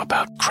now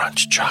about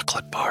Crunch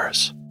chocolate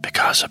bars,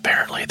 because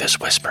apparently this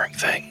whispering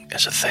thing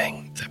is a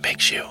thing that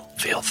makes you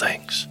feel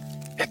things.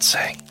 It's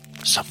saying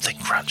something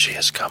crunchy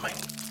is coming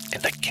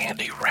in the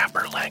candy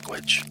wrapper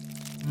language.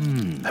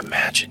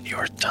 Imagine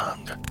your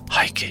tongue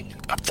hiking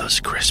up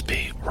those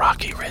crispy,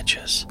 rocky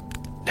ridges.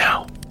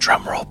 Now,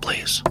 drum roll,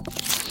 please.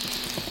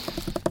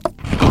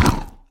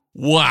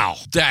 Wow,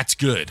 that's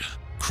good.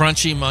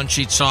 Crunchy,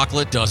 munchy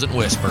chocolate doesn't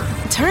whisper.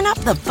 Turn up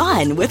the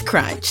fun with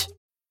Crunch.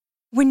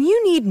 When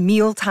you need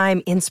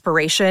mealtime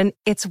inspiration,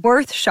 it's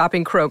worth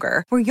shopping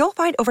Kroger, where you'll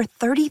find over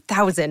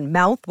 30,000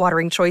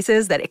 mouth-watering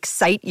choices that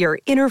excite your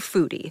inner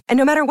foodie. And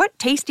no matter what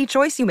tasty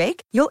choice you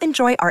make, you'll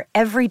enjoy our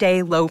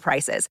everyday low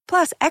prices,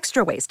 plus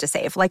extra ways to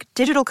save, like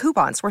digital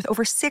coupons worth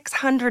over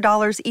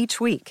 $600 each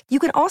week. You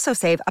can also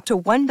save up to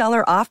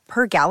 $1 off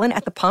per gallon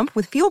at the pump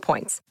with fuel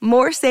points.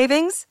 More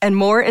savings and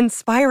more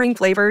inspiring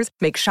flavors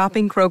make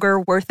shopping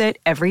Kroger worth it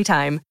every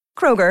time.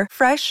 Kroger,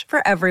 fresh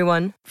for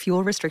everyone.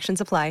 Fuel restrictions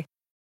apply.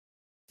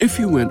 If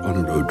you went on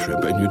a road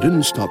trip and you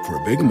didn't stop for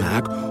a Big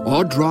Mac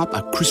or drop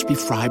a crispy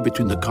fry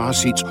between the car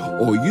seats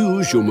or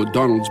use your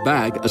McDonald's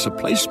bag as a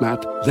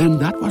placemat, then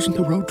that wasn't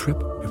a road trip.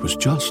 It was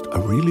just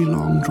a really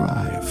long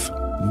drive.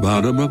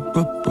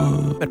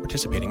 Ba-da-ba-ba-ba. At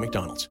participating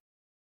McDonald's.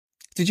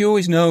 Did you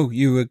always know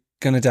you were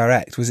going to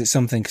direct? Was it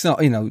something, cause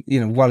not,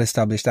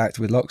 well-established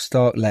actor with Lock,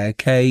 Stock, Layer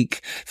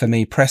Cake. For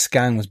me, Press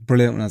Gang was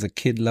brilliant when I was a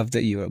kid, loved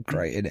it. You were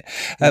great in it.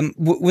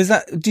 Was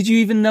that, did you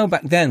even know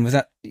back then, was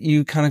that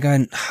you kind of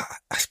going,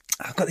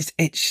 I've got this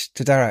itch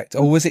to direct?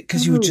 Or was it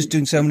because you were just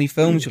doing so many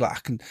films, you're like,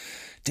 I can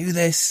do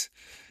this?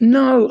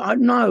 No.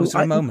 Was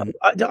there a moment?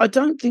 I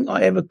don't think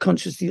I ever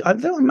consciously, I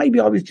thought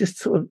maybe I was just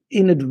sort of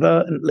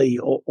inadvertently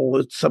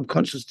or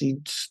subconsciously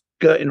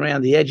skirting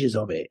around the edges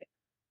of it.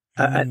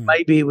 And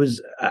maybe it was,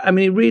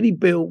 it really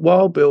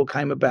Wild Bill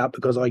came about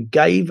because I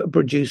gave a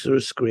producer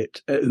a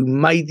script who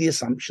made the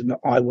assumption that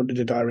I wanted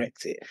to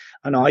direct it.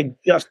 And I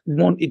just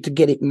wanted to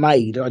get it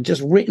made. I'd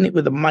just written it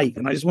with a mate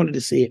and I just wanted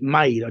to see it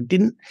made. I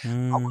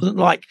wasn't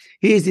like,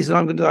 here's this and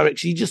I'm going to direct.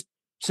 She just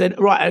said,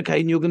 right,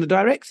 okay, and you're going to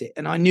direct it.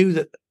 And I knew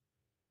that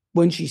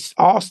when she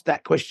asked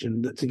that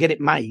question, that to get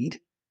it made,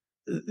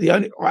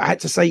 I had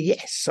to say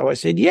yes. So I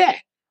said, yeah.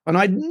 And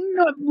I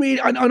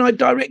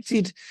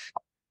directed,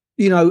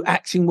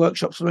 acting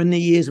workshops for many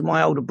years with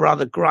my older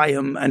brother,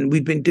 Graham. And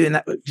we've been doing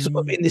that sort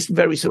of in this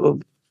very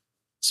sort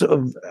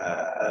of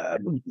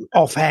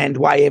offhand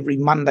way. Every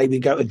Monday we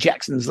go to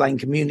Jackson's Lane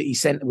Community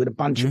Centre with a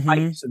bunch of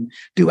mates and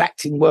do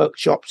acting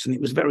workshops. And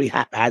it was very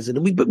haphazard.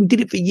 But we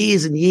did it for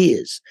years and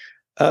years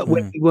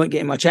when we weren't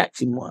getting much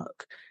acting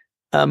work.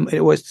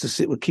 It was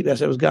to keep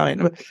ourselves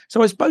going.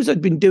 So I suppose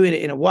I'd been doing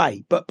it in a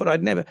way, but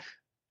I'd never.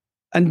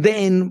 And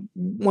then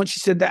once she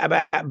said that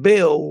about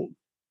Bill,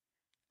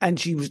 and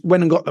she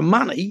went and got the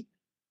money,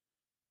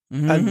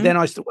 and then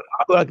I started,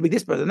 I could be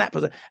this person, that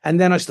person, and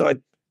then I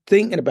started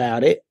thinking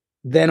about it.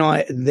 Then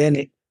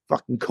it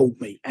fucking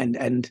caught me,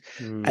 and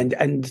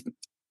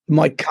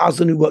my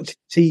cousin who worked at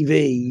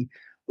TV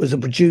was a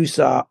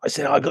producer. I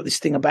said, I got this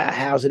thing about a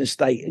housing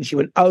estate, and she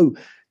went, oh,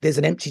 there's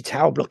an empty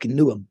tower block in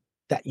Newham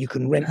that you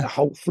can rent the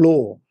whole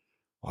floor.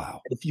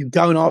 Wow! If you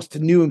go and ask the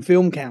Newham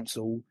Film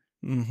Council.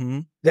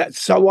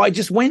 So I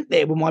just went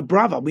there with my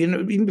brother.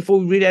 Even before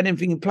we really had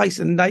anything in place,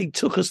 and they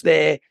took us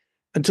there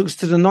and took us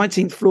to the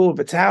 19th floor of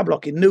a tower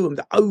block in Newham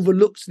that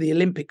overlooks the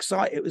Olympic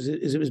site. As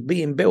it was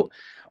being built,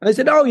 and they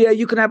said, "Oh yeah,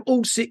 you can have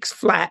all 6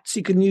 flats.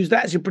 You can use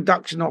that as your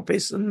production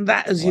office, and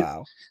that as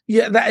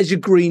that is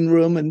your green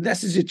room, and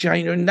this is your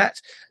change room, and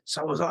that's."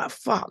 So I was like,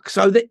 "Fuck!"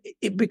 So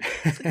it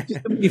became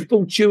just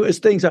fortuitous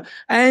things,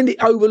 and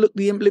it overlooked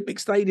the Olympic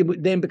Stadium,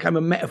 which then became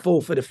a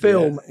metaphor for the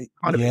film.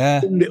 Kind of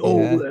filmed it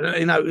all,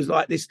 and, it was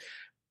like this.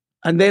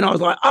 And then I was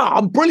like,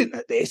 I'm brilliant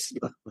at this.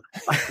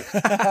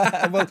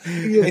 Well,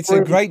 it's a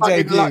great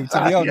debut,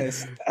 to be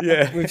honest.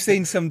 Yeah. We've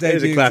seen some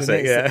debuts. It's a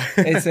classic,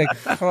 it's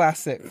a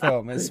classic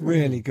film. It's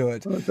really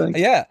good. Oh,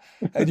 yeah.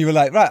 And you were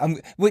like, right.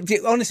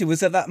 Honestly,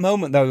 was at that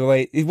moment, though,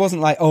 where it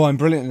wasn't like, oh, I'm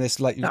brilliant at this,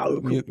 like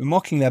you're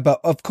mocking there. But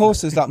of course,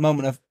 there's that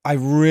moment of, I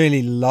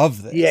really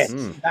love this. Yes,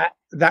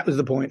 that was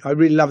the point. I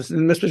really love it.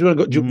 And especially when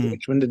I got George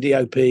Richmond, the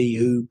DOP,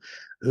 who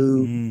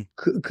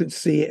could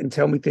see it and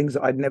tell me things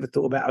that I'd never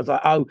thought about. I was like,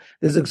 oh,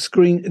 there's a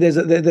screen, there's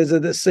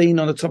a scene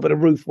on the top of the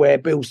roof where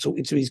Bill's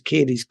talking to his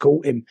kid, he's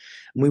caught him,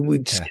 and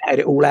we scouted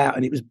it all out,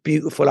 and it was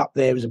beautiful up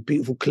there. It was a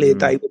beautiful, clear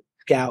day. We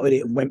scouted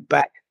it and went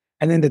back.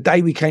 And then the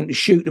day we came to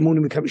shoot, the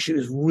morning we came to shoot, it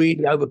was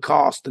really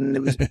overcast, and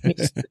there was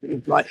mist. It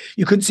was like,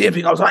 you couldn't see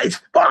everything. I was like,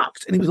 it's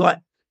fucked. And he was like,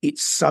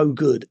 it's so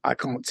good. I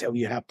can't tell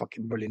you how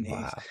fucking brilliant it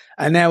is.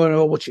 And now when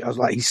I watch it, I was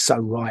like, he's so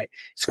right.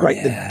 It's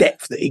great. The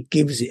depth that it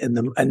gives it and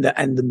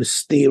the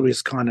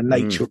mysterious kind of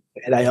nature of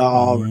where they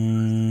are.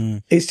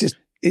 It's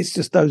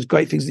just those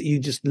great things that you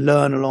just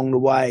learn along the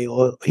way.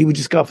 Or he would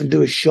just go off and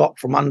do a shot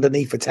from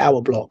underneath a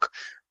tower block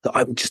that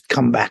I would just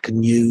come back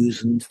and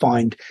use and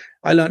find.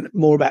 I learned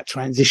more about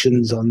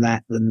transitions on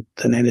that than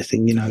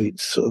anything.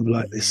 It's sort of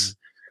like this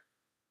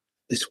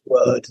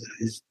word that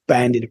is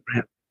bandied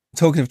around.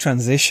 Talking of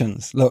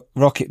transitions, look,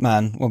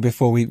 Rocketman. Well,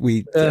 before we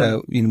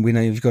know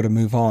you've got to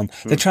move on.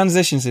 The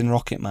transitions in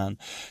Rocketman,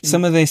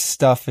 some of this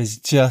stuff is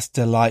just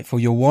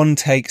delightful. Your one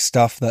take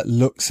stuff that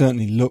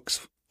certainly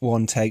looks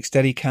one take,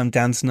 Steadicam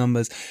dance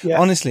numbers. Yeah.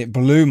 Honestly, it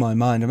blew my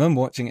mind. I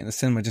remember watching it in the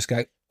cinema, just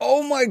going,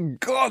 "Oh my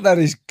God, that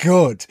is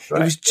good!"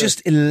 Right. It was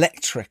just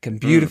electric and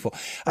beautiful.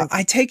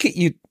 I take it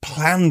you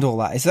planned all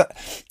that.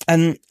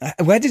 And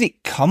where did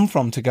it come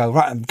from to go,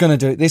 right, I'm going to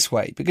do it this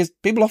way? Because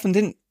people often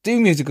didn't do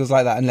musicals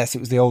like that unless it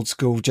was the old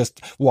school,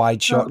 just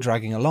wide shot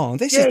dragging along.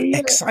 This is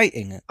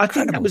exciting. I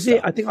think that was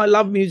it. I think I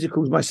love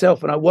musicals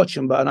myself and I watch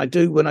them, and I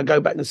do when I go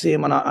back and see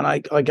them, and I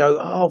go,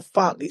 oh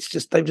fuck, it's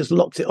just they've just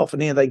locked it off,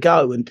 and here they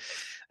go, and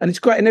it's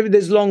great. And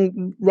there's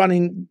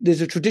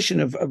there's a tradition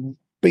of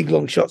big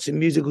long shots in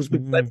musicals.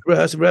 They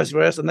rehearse,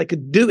 and they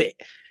could do it.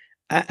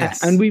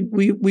 Yes. And we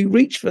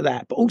reached for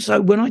that. But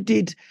also when I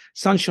did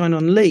Sunshine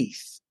on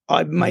Leith,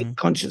 I made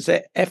conscious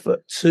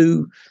effort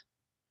to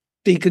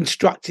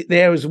deconstruct it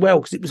there as well,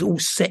 because it was all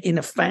set in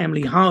a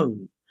family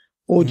home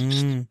or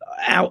just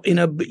out in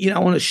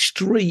on a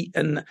street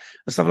and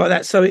stuff like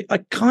that. So I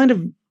kind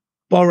of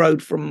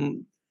borrowed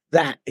from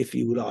that, if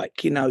you like.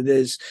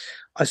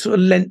 I sort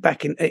of leant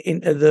back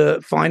into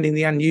the finding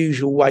the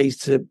unusual ways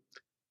to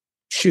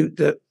shoot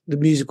the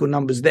musical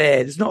numbers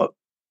there. There's not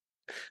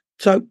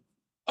so.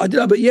 I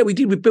don't know, but yeah, we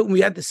did. We built and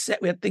we had the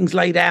set. We had things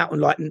laid out,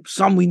 and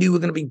some we knew were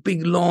going to be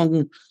big,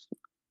 long,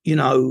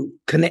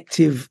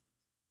 connective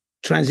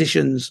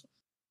transitions,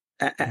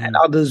 and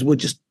others were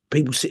just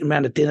people sitting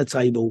around a dinner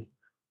table,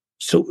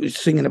 sort of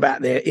singing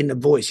about their inner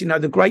voice.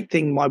 The great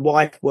thing. My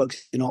wife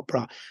works in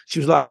opera. She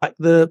was like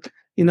the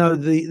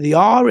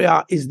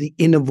aria is the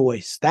inner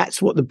voice.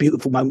 That's what the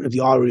beautiful moment of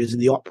the aria is in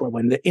the opera,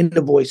 when the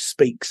inner voice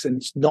speaks, and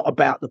it's not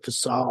about the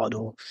facade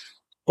or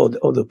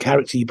the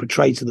character you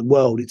portray to the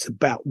world. It's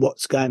about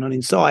what's going on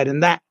inside.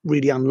 And that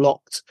really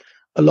unlocked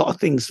a lot of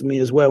things for me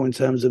as well in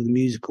terms of the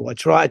musical. I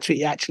try to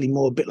treat it actually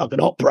more a bit like an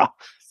opera.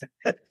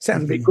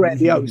 Sounds a bit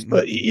grandiose,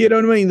 but you know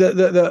what I mean?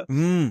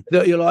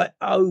 That you're like,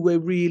 oh, we're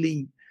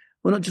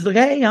not just like,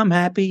 hey, I'm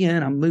happy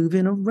and I'm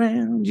moving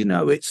around.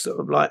 It's sort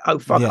of like, oh,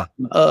 fuck,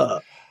 I'm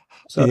hurt.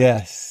 So,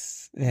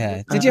 yes.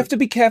 Yeah. Did you have to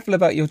be careful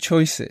about your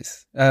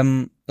choices?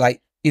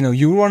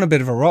 You were on a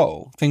bit of a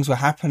roll. Things were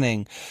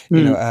happening,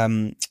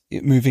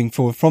 moving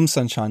forward from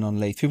Sunshine on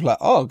Leith. People were like,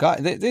 oh, guy,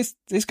 this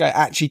guy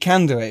actually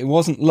can do it. It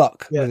wasn't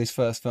luck with his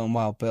first film,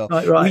 Wild Bill.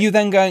 Right. Were you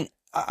then going,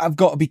 I've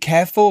got to be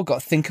careful,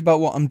 got to think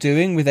about what I'm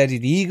doing with Eddie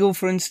the Eagle,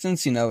 for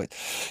instance,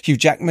 Hugh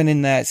Jackman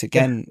in there. It's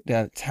again,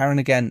 Taron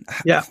again.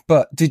 Yeah.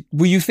 But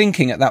were you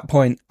thinking at that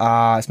point,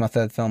 it's my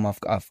third film. I've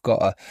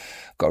got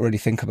to really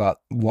think about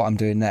what I'm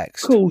doing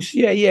next. Of course.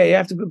 Yeah. You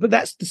have to, but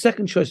that's the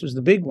second choice was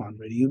the big one,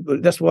 really.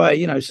 That's why,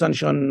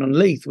 Sunshine on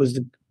Leith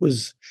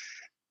was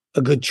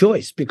a good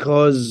choice,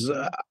 because,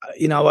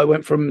 I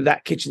went from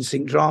that kitchen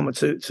sink drama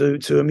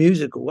to a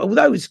musical,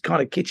 although it's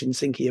kind of kitchen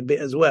sinky a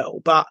bit as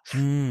well. But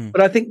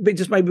I think it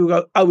just made people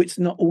go, oh, it's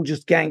not all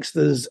just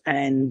gangsters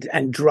and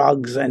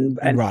drugs and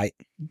right.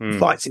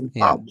 fights in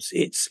pubs.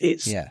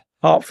 It's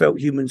heartfelt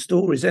human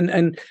stories.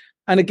 And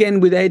again,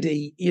 with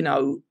Eddie,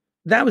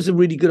 that was a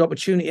really good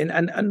opportunity.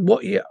 And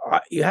what you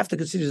have to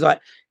consider is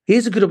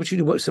here's a good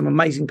opportunity to work with some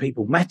amazing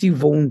people. Matthew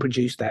Vaughn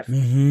produced that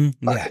film.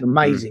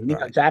 Amazing.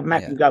 To have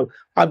Matthew go,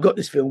 I've got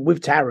this film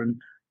with Taron.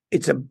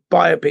 It's a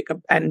biopic,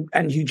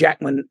 and Hugh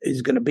Jackman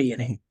is going to be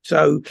in it.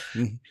 So,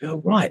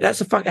 right,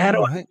 that's how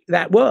do I make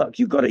that work?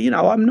 You've got to,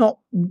 I'm not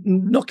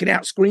knocking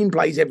out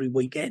screenplays every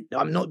weekend.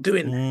 I'm not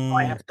doing that.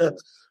 I have to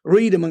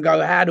read them and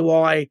go, how do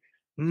I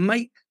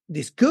make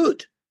this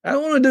good? All I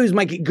want to do is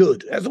make it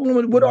good. That's all I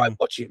want. What do I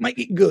watch it? Make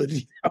it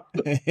good.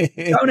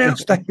 Don't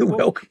outstay your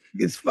welcome.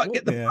 Get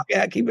the fuck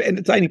out. Keep it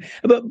entertaining.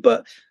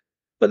 But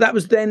that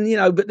was then,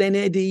 but then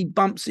Eddie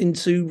bumps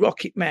into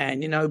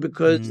Rocketman,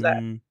 because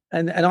that,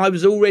 and I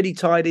was already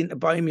tied into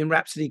Bohemian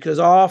Rhapsody, because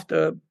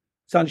after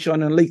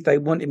Sunshine on Leith, they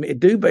wanted me to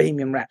do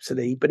Bohemian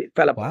Rhapsody, but it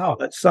fell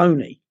apart at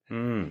Sony.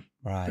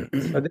 Right.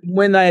 So then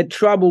when they had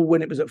trouble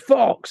when it was at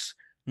Fox,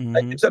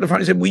 they stood at the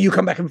front and said, will you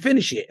come back and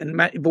finish it? And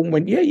Matt Vaughn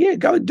went, yeah,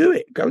 go and do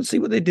it. Go and see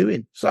what they're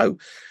doing. So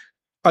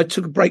I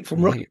took a break from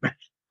Rocketman.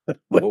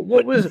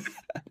 What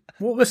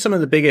were some of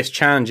the biggest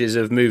challenges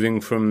of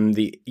moving from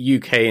the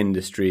UK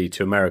industry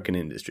to American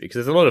industry? Because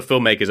there's a lot of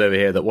filmmakers over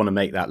here that want to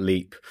make that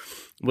leap.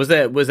 Was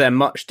there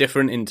much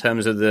different in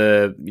terms of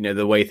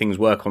the way things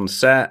work on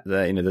set,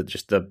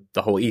 the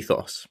whole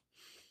ethos?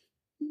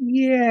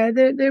 Yeah,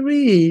 there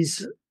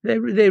is.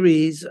 There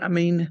is. I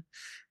mean,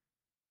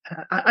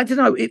 I don't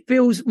know. It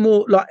feels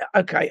more like,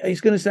 okay,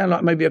 it's going to sound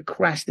like maybe a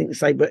crass thing to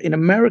say, but in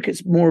America,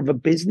 it's more of a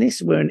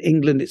business, where in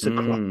England, it's a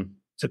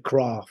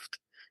craft,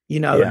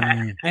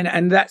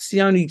 and that's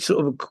the only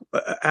sort of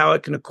how I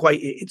can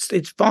equate it.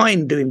 It's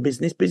fine doing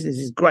business. Business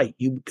is great.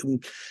 You can,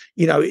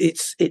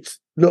 it's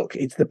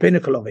the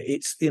pinnacle of it.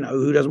 It's,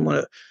 who doesn't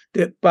want to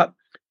do it? But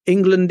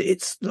England,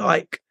 it's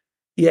like,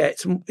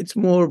 it's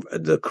more of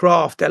the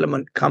craft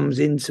element comes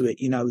into it,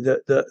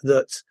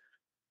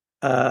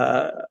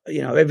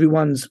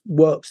 everyone's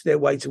works their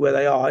way to where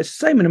they are. It's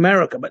the same in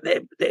America, but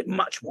they're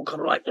much more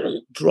kind of like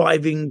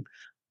driving.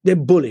 They're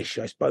bullish,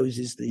 I suppose,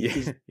 is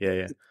the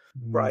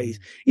phrase.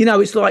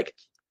 It's like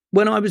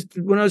when I was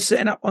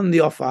setting up on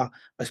The Offer,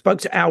 I spoke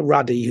to Al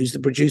Ruddy, who's the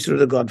producer of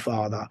The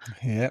Godfather,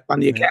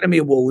 on the Academy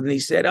Award, and he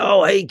said,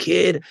 "Oh, hey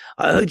kid,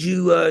 I heard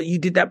you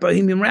did that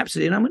Bohemian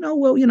Rhapsody," and I went, "Oh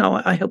well,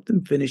 I helped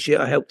them finish it.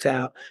 I helped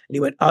out," and he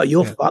went, "Oh,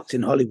 you're fucked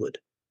in Hollywood."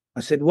 I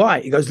said,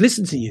 why? He goes,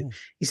 listen to you.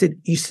 He said,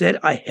 you said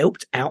I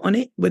helped out on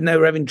it when they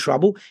were having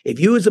trouble.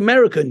 If you was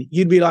American,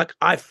 you'd be like,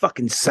 I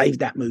fucking saved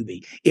that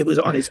movie. It was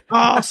on its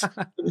ass.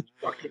 It was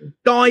fucking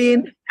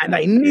dying and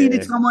they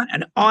needed someone.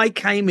 And I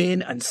came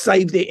in and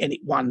saved it and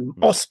it won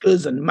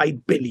Oscars and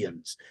made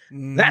billions.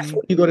 That's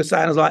what you got to say.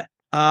 And I was like,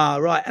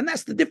 right. And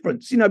that's the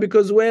difference,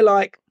 because we're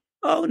like,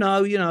 oh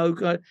no, no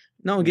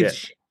one gives a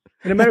shit.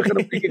 In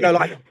America, you go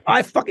like,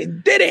 I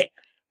fucking did it.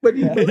 But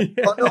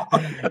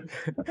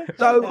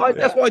so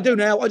that's what I do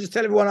now. I just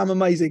tell everyone I'm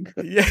amazing.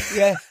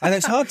 Yeah, and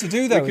it's hard to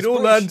do that. We can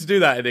all learn to do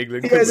that in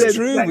England. It's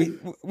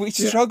true. We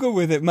struggle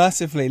with it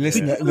massively.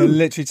 Listen, they're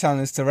literally telling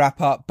us to wrap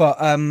up. But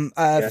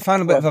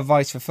final bit of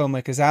advice for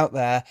filmmakers out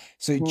there.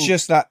 So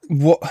just that,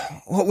 what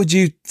would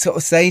you sort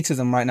of say to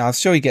them right now? I'm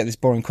sure you get this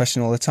boring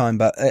question all the time,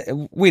 but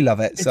we love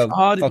it. So it's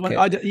hard.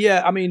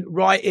 I mean,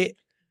 write it,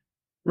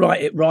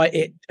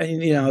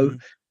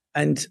 and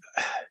and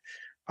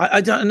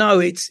I don't know.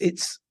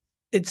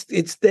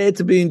 It's there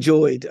to be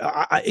enjoyed.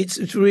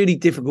 It's really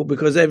difficult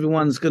because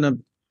everyone's going to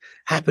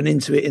happen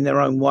into it in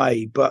their own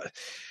way. But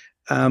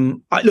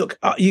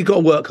you got to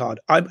work hard.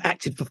 I've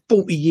acted for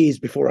 40 years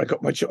before I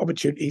got my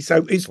opportunity,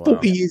 so it's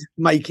 40 years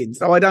making.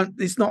 So I don't.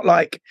 It's not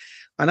like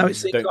I know it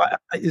seems like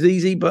it's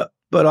easy, but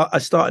I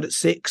started at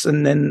 6,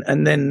 and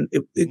then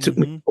it took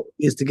me 40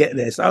 years to get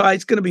there. So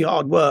it's going to be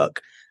hard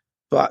work,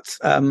 but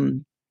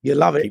you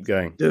love it. Keep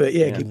going. Do it.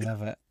 Yeah,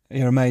 love it.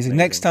 You're amazing.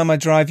 Next time I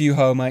drive you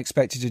home, I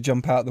expect you to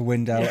jump out the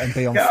window and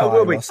be on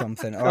fire or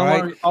something. All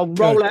right? I'll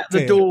roll out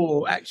the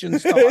door, action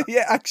style.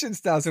 Yeah, action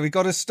style. So we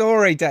got a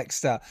story,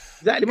 Dexter.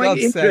 Exactly. Make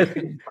it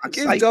interesting.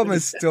 Give Dom a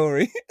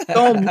story.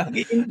 Dom,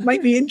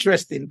 make me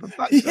interesting.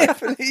 Yeah,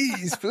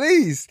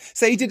 please.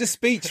 Say he did a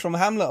speech from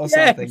Hamlet or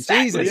something.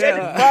 Exactly. Jesus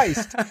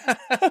Christ.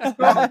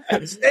 Well,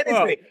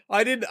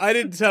 I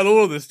didn't tell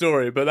all of the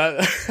story, but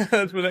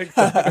that's my next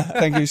time.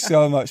 Thank you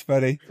so much,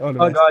 buddy. All the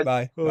best. Guys.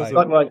 Bye.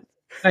 Awesome. Bye.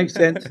 Thanks,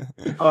 gents.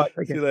 All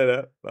right, see you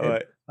later.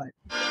 Bye.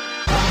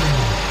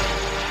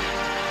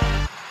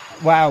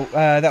 Wow,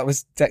 that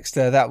was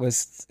Dexter. That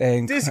was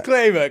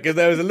disclaimer, because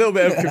there was a little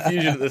bit of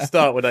confusion at the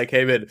start when I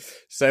came in.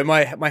 So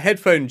my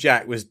headphone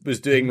jack was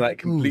doing like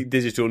complete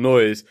digital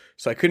noise,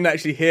 so I couldn't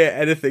actually hear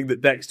anything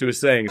that Dexter was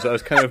saying. So I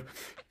was kind of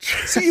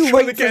so you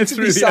wait for him to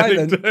be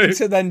silent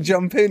to then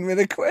jump in with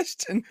a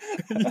question.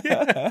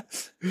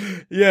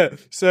 yeah.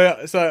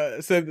 So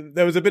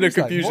there was a bit of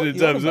confusion in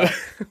terms of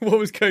what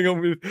was going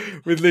on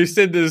with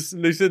Lucinda's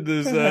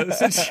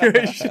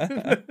situation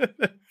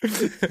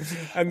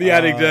and the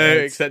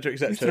anecdote, etc.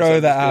 Throw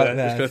that out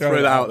there. Just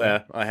throw that out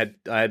there. I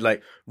had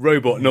like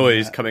robot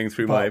noise coming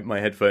through my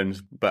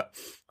headphones, but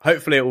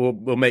hopefully it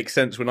will make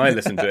sense when I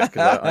listen to it,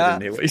 because I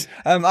didn't hear what he said.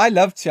 I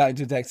love chatting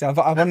to Dexter. I've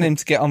wanted him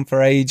to get on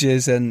for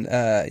ages, and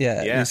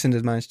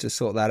Lucinda's managed to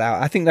sort that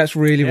out. I think that's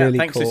really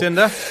thanks, cool.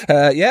 Lucinda.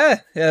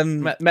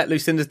 Met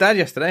Lucinda's dad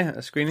yesterday at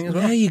a screening as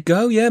well. There you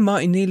go. Yeah,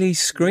 Martin Neely's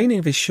screening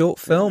of his short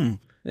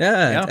film.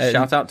 Yeah.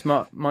 Shout out to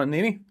Martin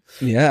Neely.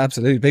 Yeah,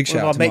 absolutely. Big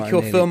shout out to Make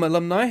Your Film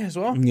alumni as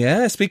well.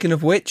 Yeah, speaking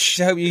of which,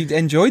 I hope you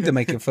enjoyed the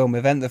Make Your Film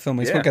event, the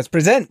Filmmakers Podcast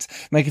Present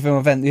Make Your Film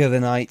event the other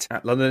night.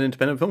 At London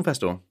Independent Film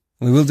Festival.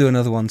 We will do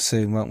another one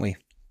soon, won't we?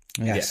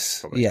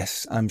 Yes,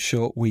 I'm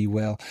sure we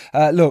will.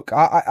 Look,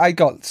 I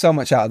got so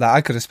much out of that.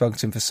 I could have spoken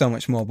to him for so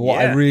much more, but what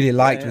I really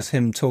liked was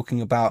him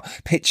talking about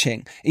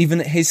pitching,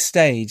 even at his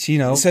stage,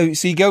 So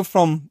you go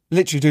from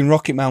literally doing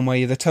Rocketman, where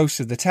you're the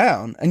toast of the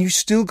town, and you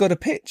still got to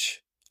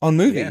pitch on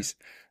movies.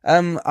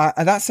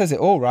 That says it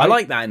all, right? I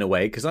like that in a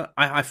way, because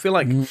I feel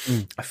like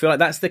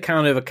that's the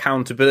kind of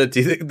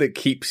accountability that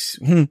keeps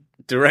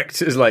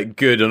directors like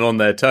good and on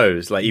their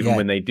toes, like even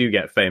when they do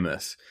get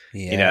famous.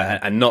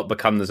 And not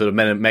become the sort of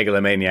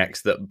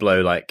megalomaniacs that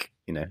blow like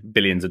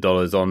billions of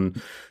dollars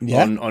on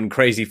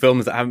crazy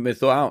films that haven't been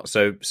thought out.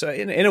 So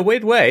in a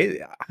weird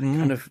way,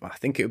 I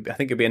think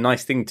it'd be a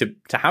nice thing to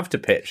have to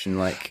pitch and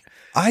like.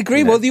 I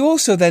agree. Well, you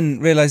also then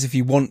realise if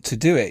you want to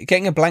do it,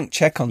 getting a blank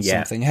check on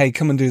something, hey,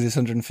 come and do this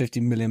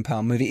 £150 million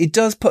movie, it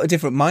does put a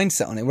different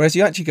mindset on it. Whereas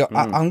you actually go,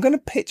 I'm going to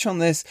pitch on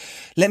this.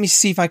 Let me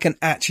see if I can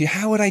actually,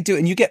 how would I do it?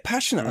 And you get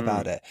passionate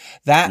about it.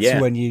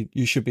 That's when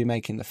you should be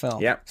making the film.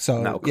 Yeah.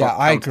 So,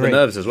 I agree. The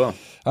nerves as well.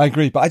 I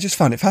agree. But I just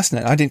found it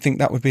fascinating. I didn't think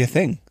that would be a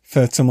thing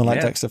for someone like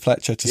Dexter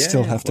Fletcher to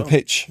still have to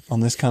pitch on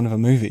this kind of a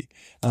movie.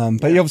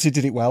 But he obviously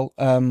did it well.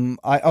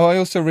 I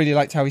also really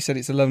liked how he said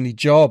it's a lonely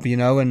job,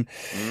 and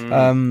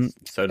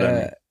so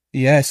lonely.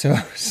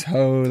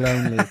 So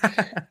lonely.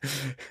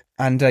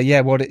 And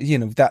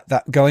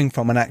that going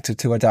from an actor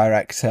to a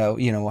director,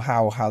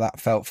 how that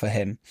felt for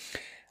him.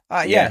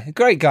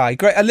 Great guy.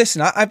 Great.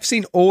 Listen, I've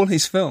seen all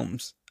his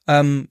films.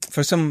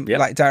 For some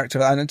like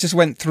director, and I just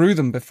went through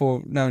them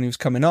before knowing he was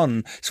coming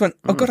on. Just went,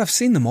 oh God, I've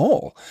seen them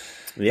all.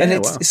 Yeah,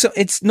 and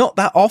it's not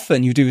that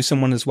often you do with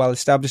someone as well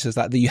established as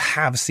that you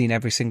have seen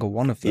every single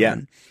one of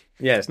them.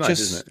 Yeah, it's nice,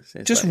 isn't it?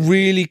 It's just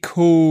really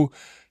cool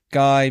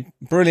guy,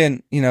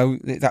 brilliant.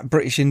 That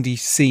British indie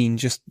scene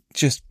just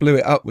blew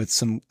it up with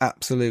some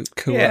absolute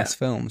cool ass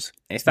films.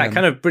 It's that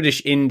kind of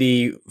British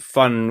indie,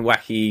 fun,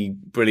 wacky,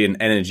 brilliant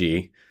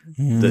energy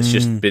that's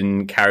just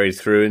been carried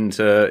through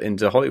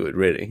into Hollywood,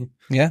 really.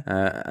 Yeah.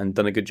 And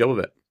done a good job of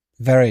it.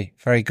 Very,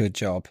 very good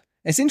job.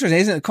 It's interesting,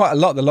 isn't it? Quite a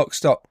lot of the Lock,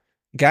 Stock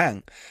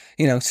gang,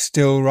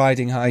 still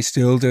riding high,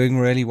 still doing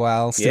really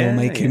well, still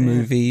making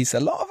movies. A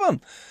lot of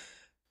them.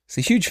 It's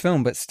a huge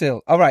film, but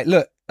still. All right,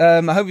 look,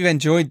 I hope you've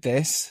enjoyed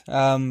this.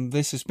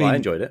 This has been... I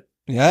enjoyed it.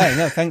 Yeah,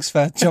 no, thanks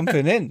for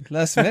jumping in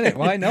last minute.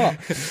 Why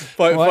not?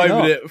 Five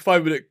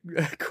minute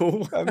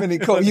call. 5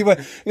 minute call. You were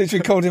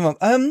literally called him up.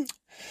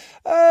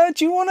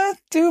 Do you want to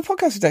do a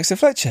podcast with Dexter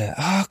Fletcher?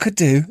 Oh, I could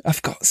do.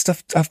 I've got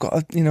stuff. I've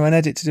got an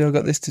edit to do. I've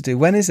got this to do.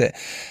 When is it?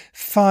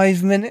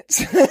 5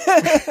 minutes.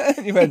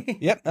 You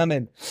went, yep, I'm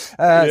in.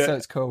 So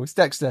it's cool. It's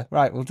Dexter.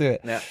 Right, we'll do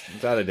it. Yeah, I'm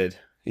glad I did.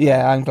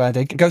 Yeah, I'm glad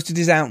it. Ghosted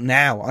is out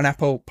now on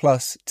Apple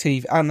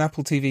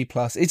TV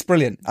Plus. It's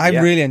brilliant. I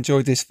really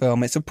enjoyed this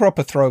film. It's a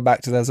proper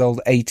throwback to those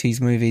old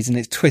 80s movies, and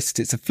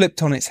it's a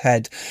flipped on its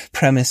head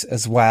premise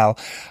as well.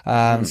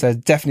 So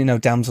definitely no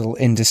damsel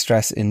in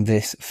distress in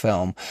this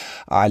film.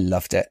 I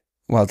loved it.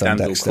 Well done,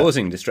 Damsel Dexter.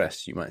 causing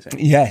distress, you might say.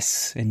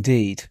 Yes,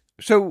 indeed.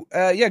 So,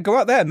 go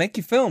out there, make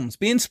your films.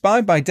 Be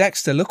inspired by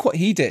Dexter. Look what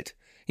he did.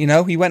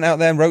 He went out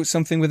there and wrote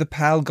something with a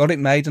pal, got it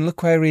made, and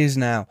look where he is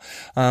now,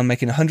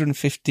 making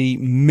 150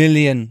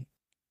 million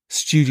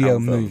studio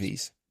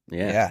movies.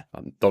 Yeah.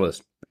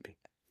 Dollars. Maybe.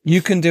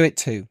 You can do it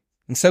too.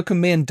 And so can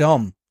me and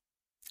Dom.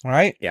 All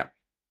right? Yeah.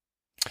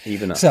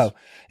 Even us. So,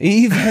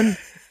 even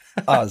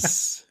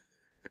us.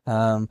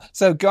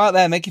 So go out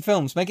there, make your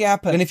films, make it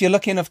happen. And if you're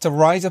lucky enough to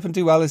rise up and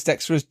do well as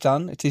Dexter has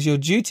done, it is your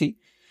duty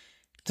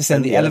to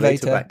send the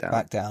elevator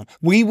back down.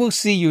 We will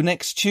see you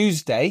next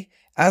Tuesday,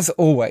 as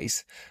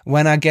always,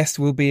 when our guest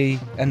will be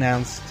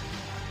announced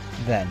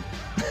then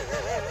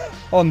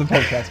on the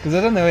podcast, because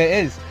I don't know who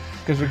it is,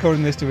 because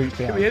recording this 2 weeks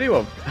behind. Could be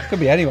anyone. Could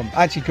be anyone.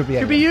 Actually, could be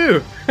anyone. Could be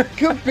you.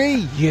 Could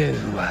be you.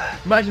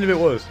 Imagine if it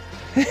was.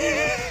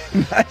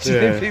 Imagine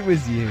if it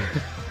was you.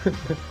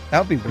 That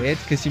would be weird,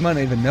 because you might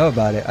not even know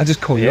about it. I just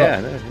call you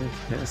up.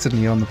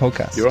 Suddenly you're on the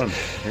podcast. You're on.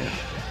 Yeah.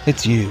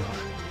 It's you.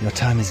 Your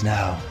time is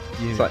now.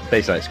 It's like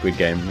basically like Squid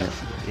Game.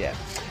 Yeah.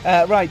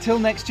 Right, till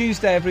next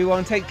Tuesday,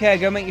 everyone. Take care.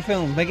 Go make your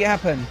film. Make it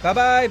happen.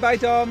 Bye-bye. Bye,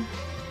 Dom.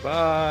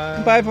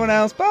 Bye. Bye, everyone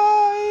else.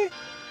 Bye.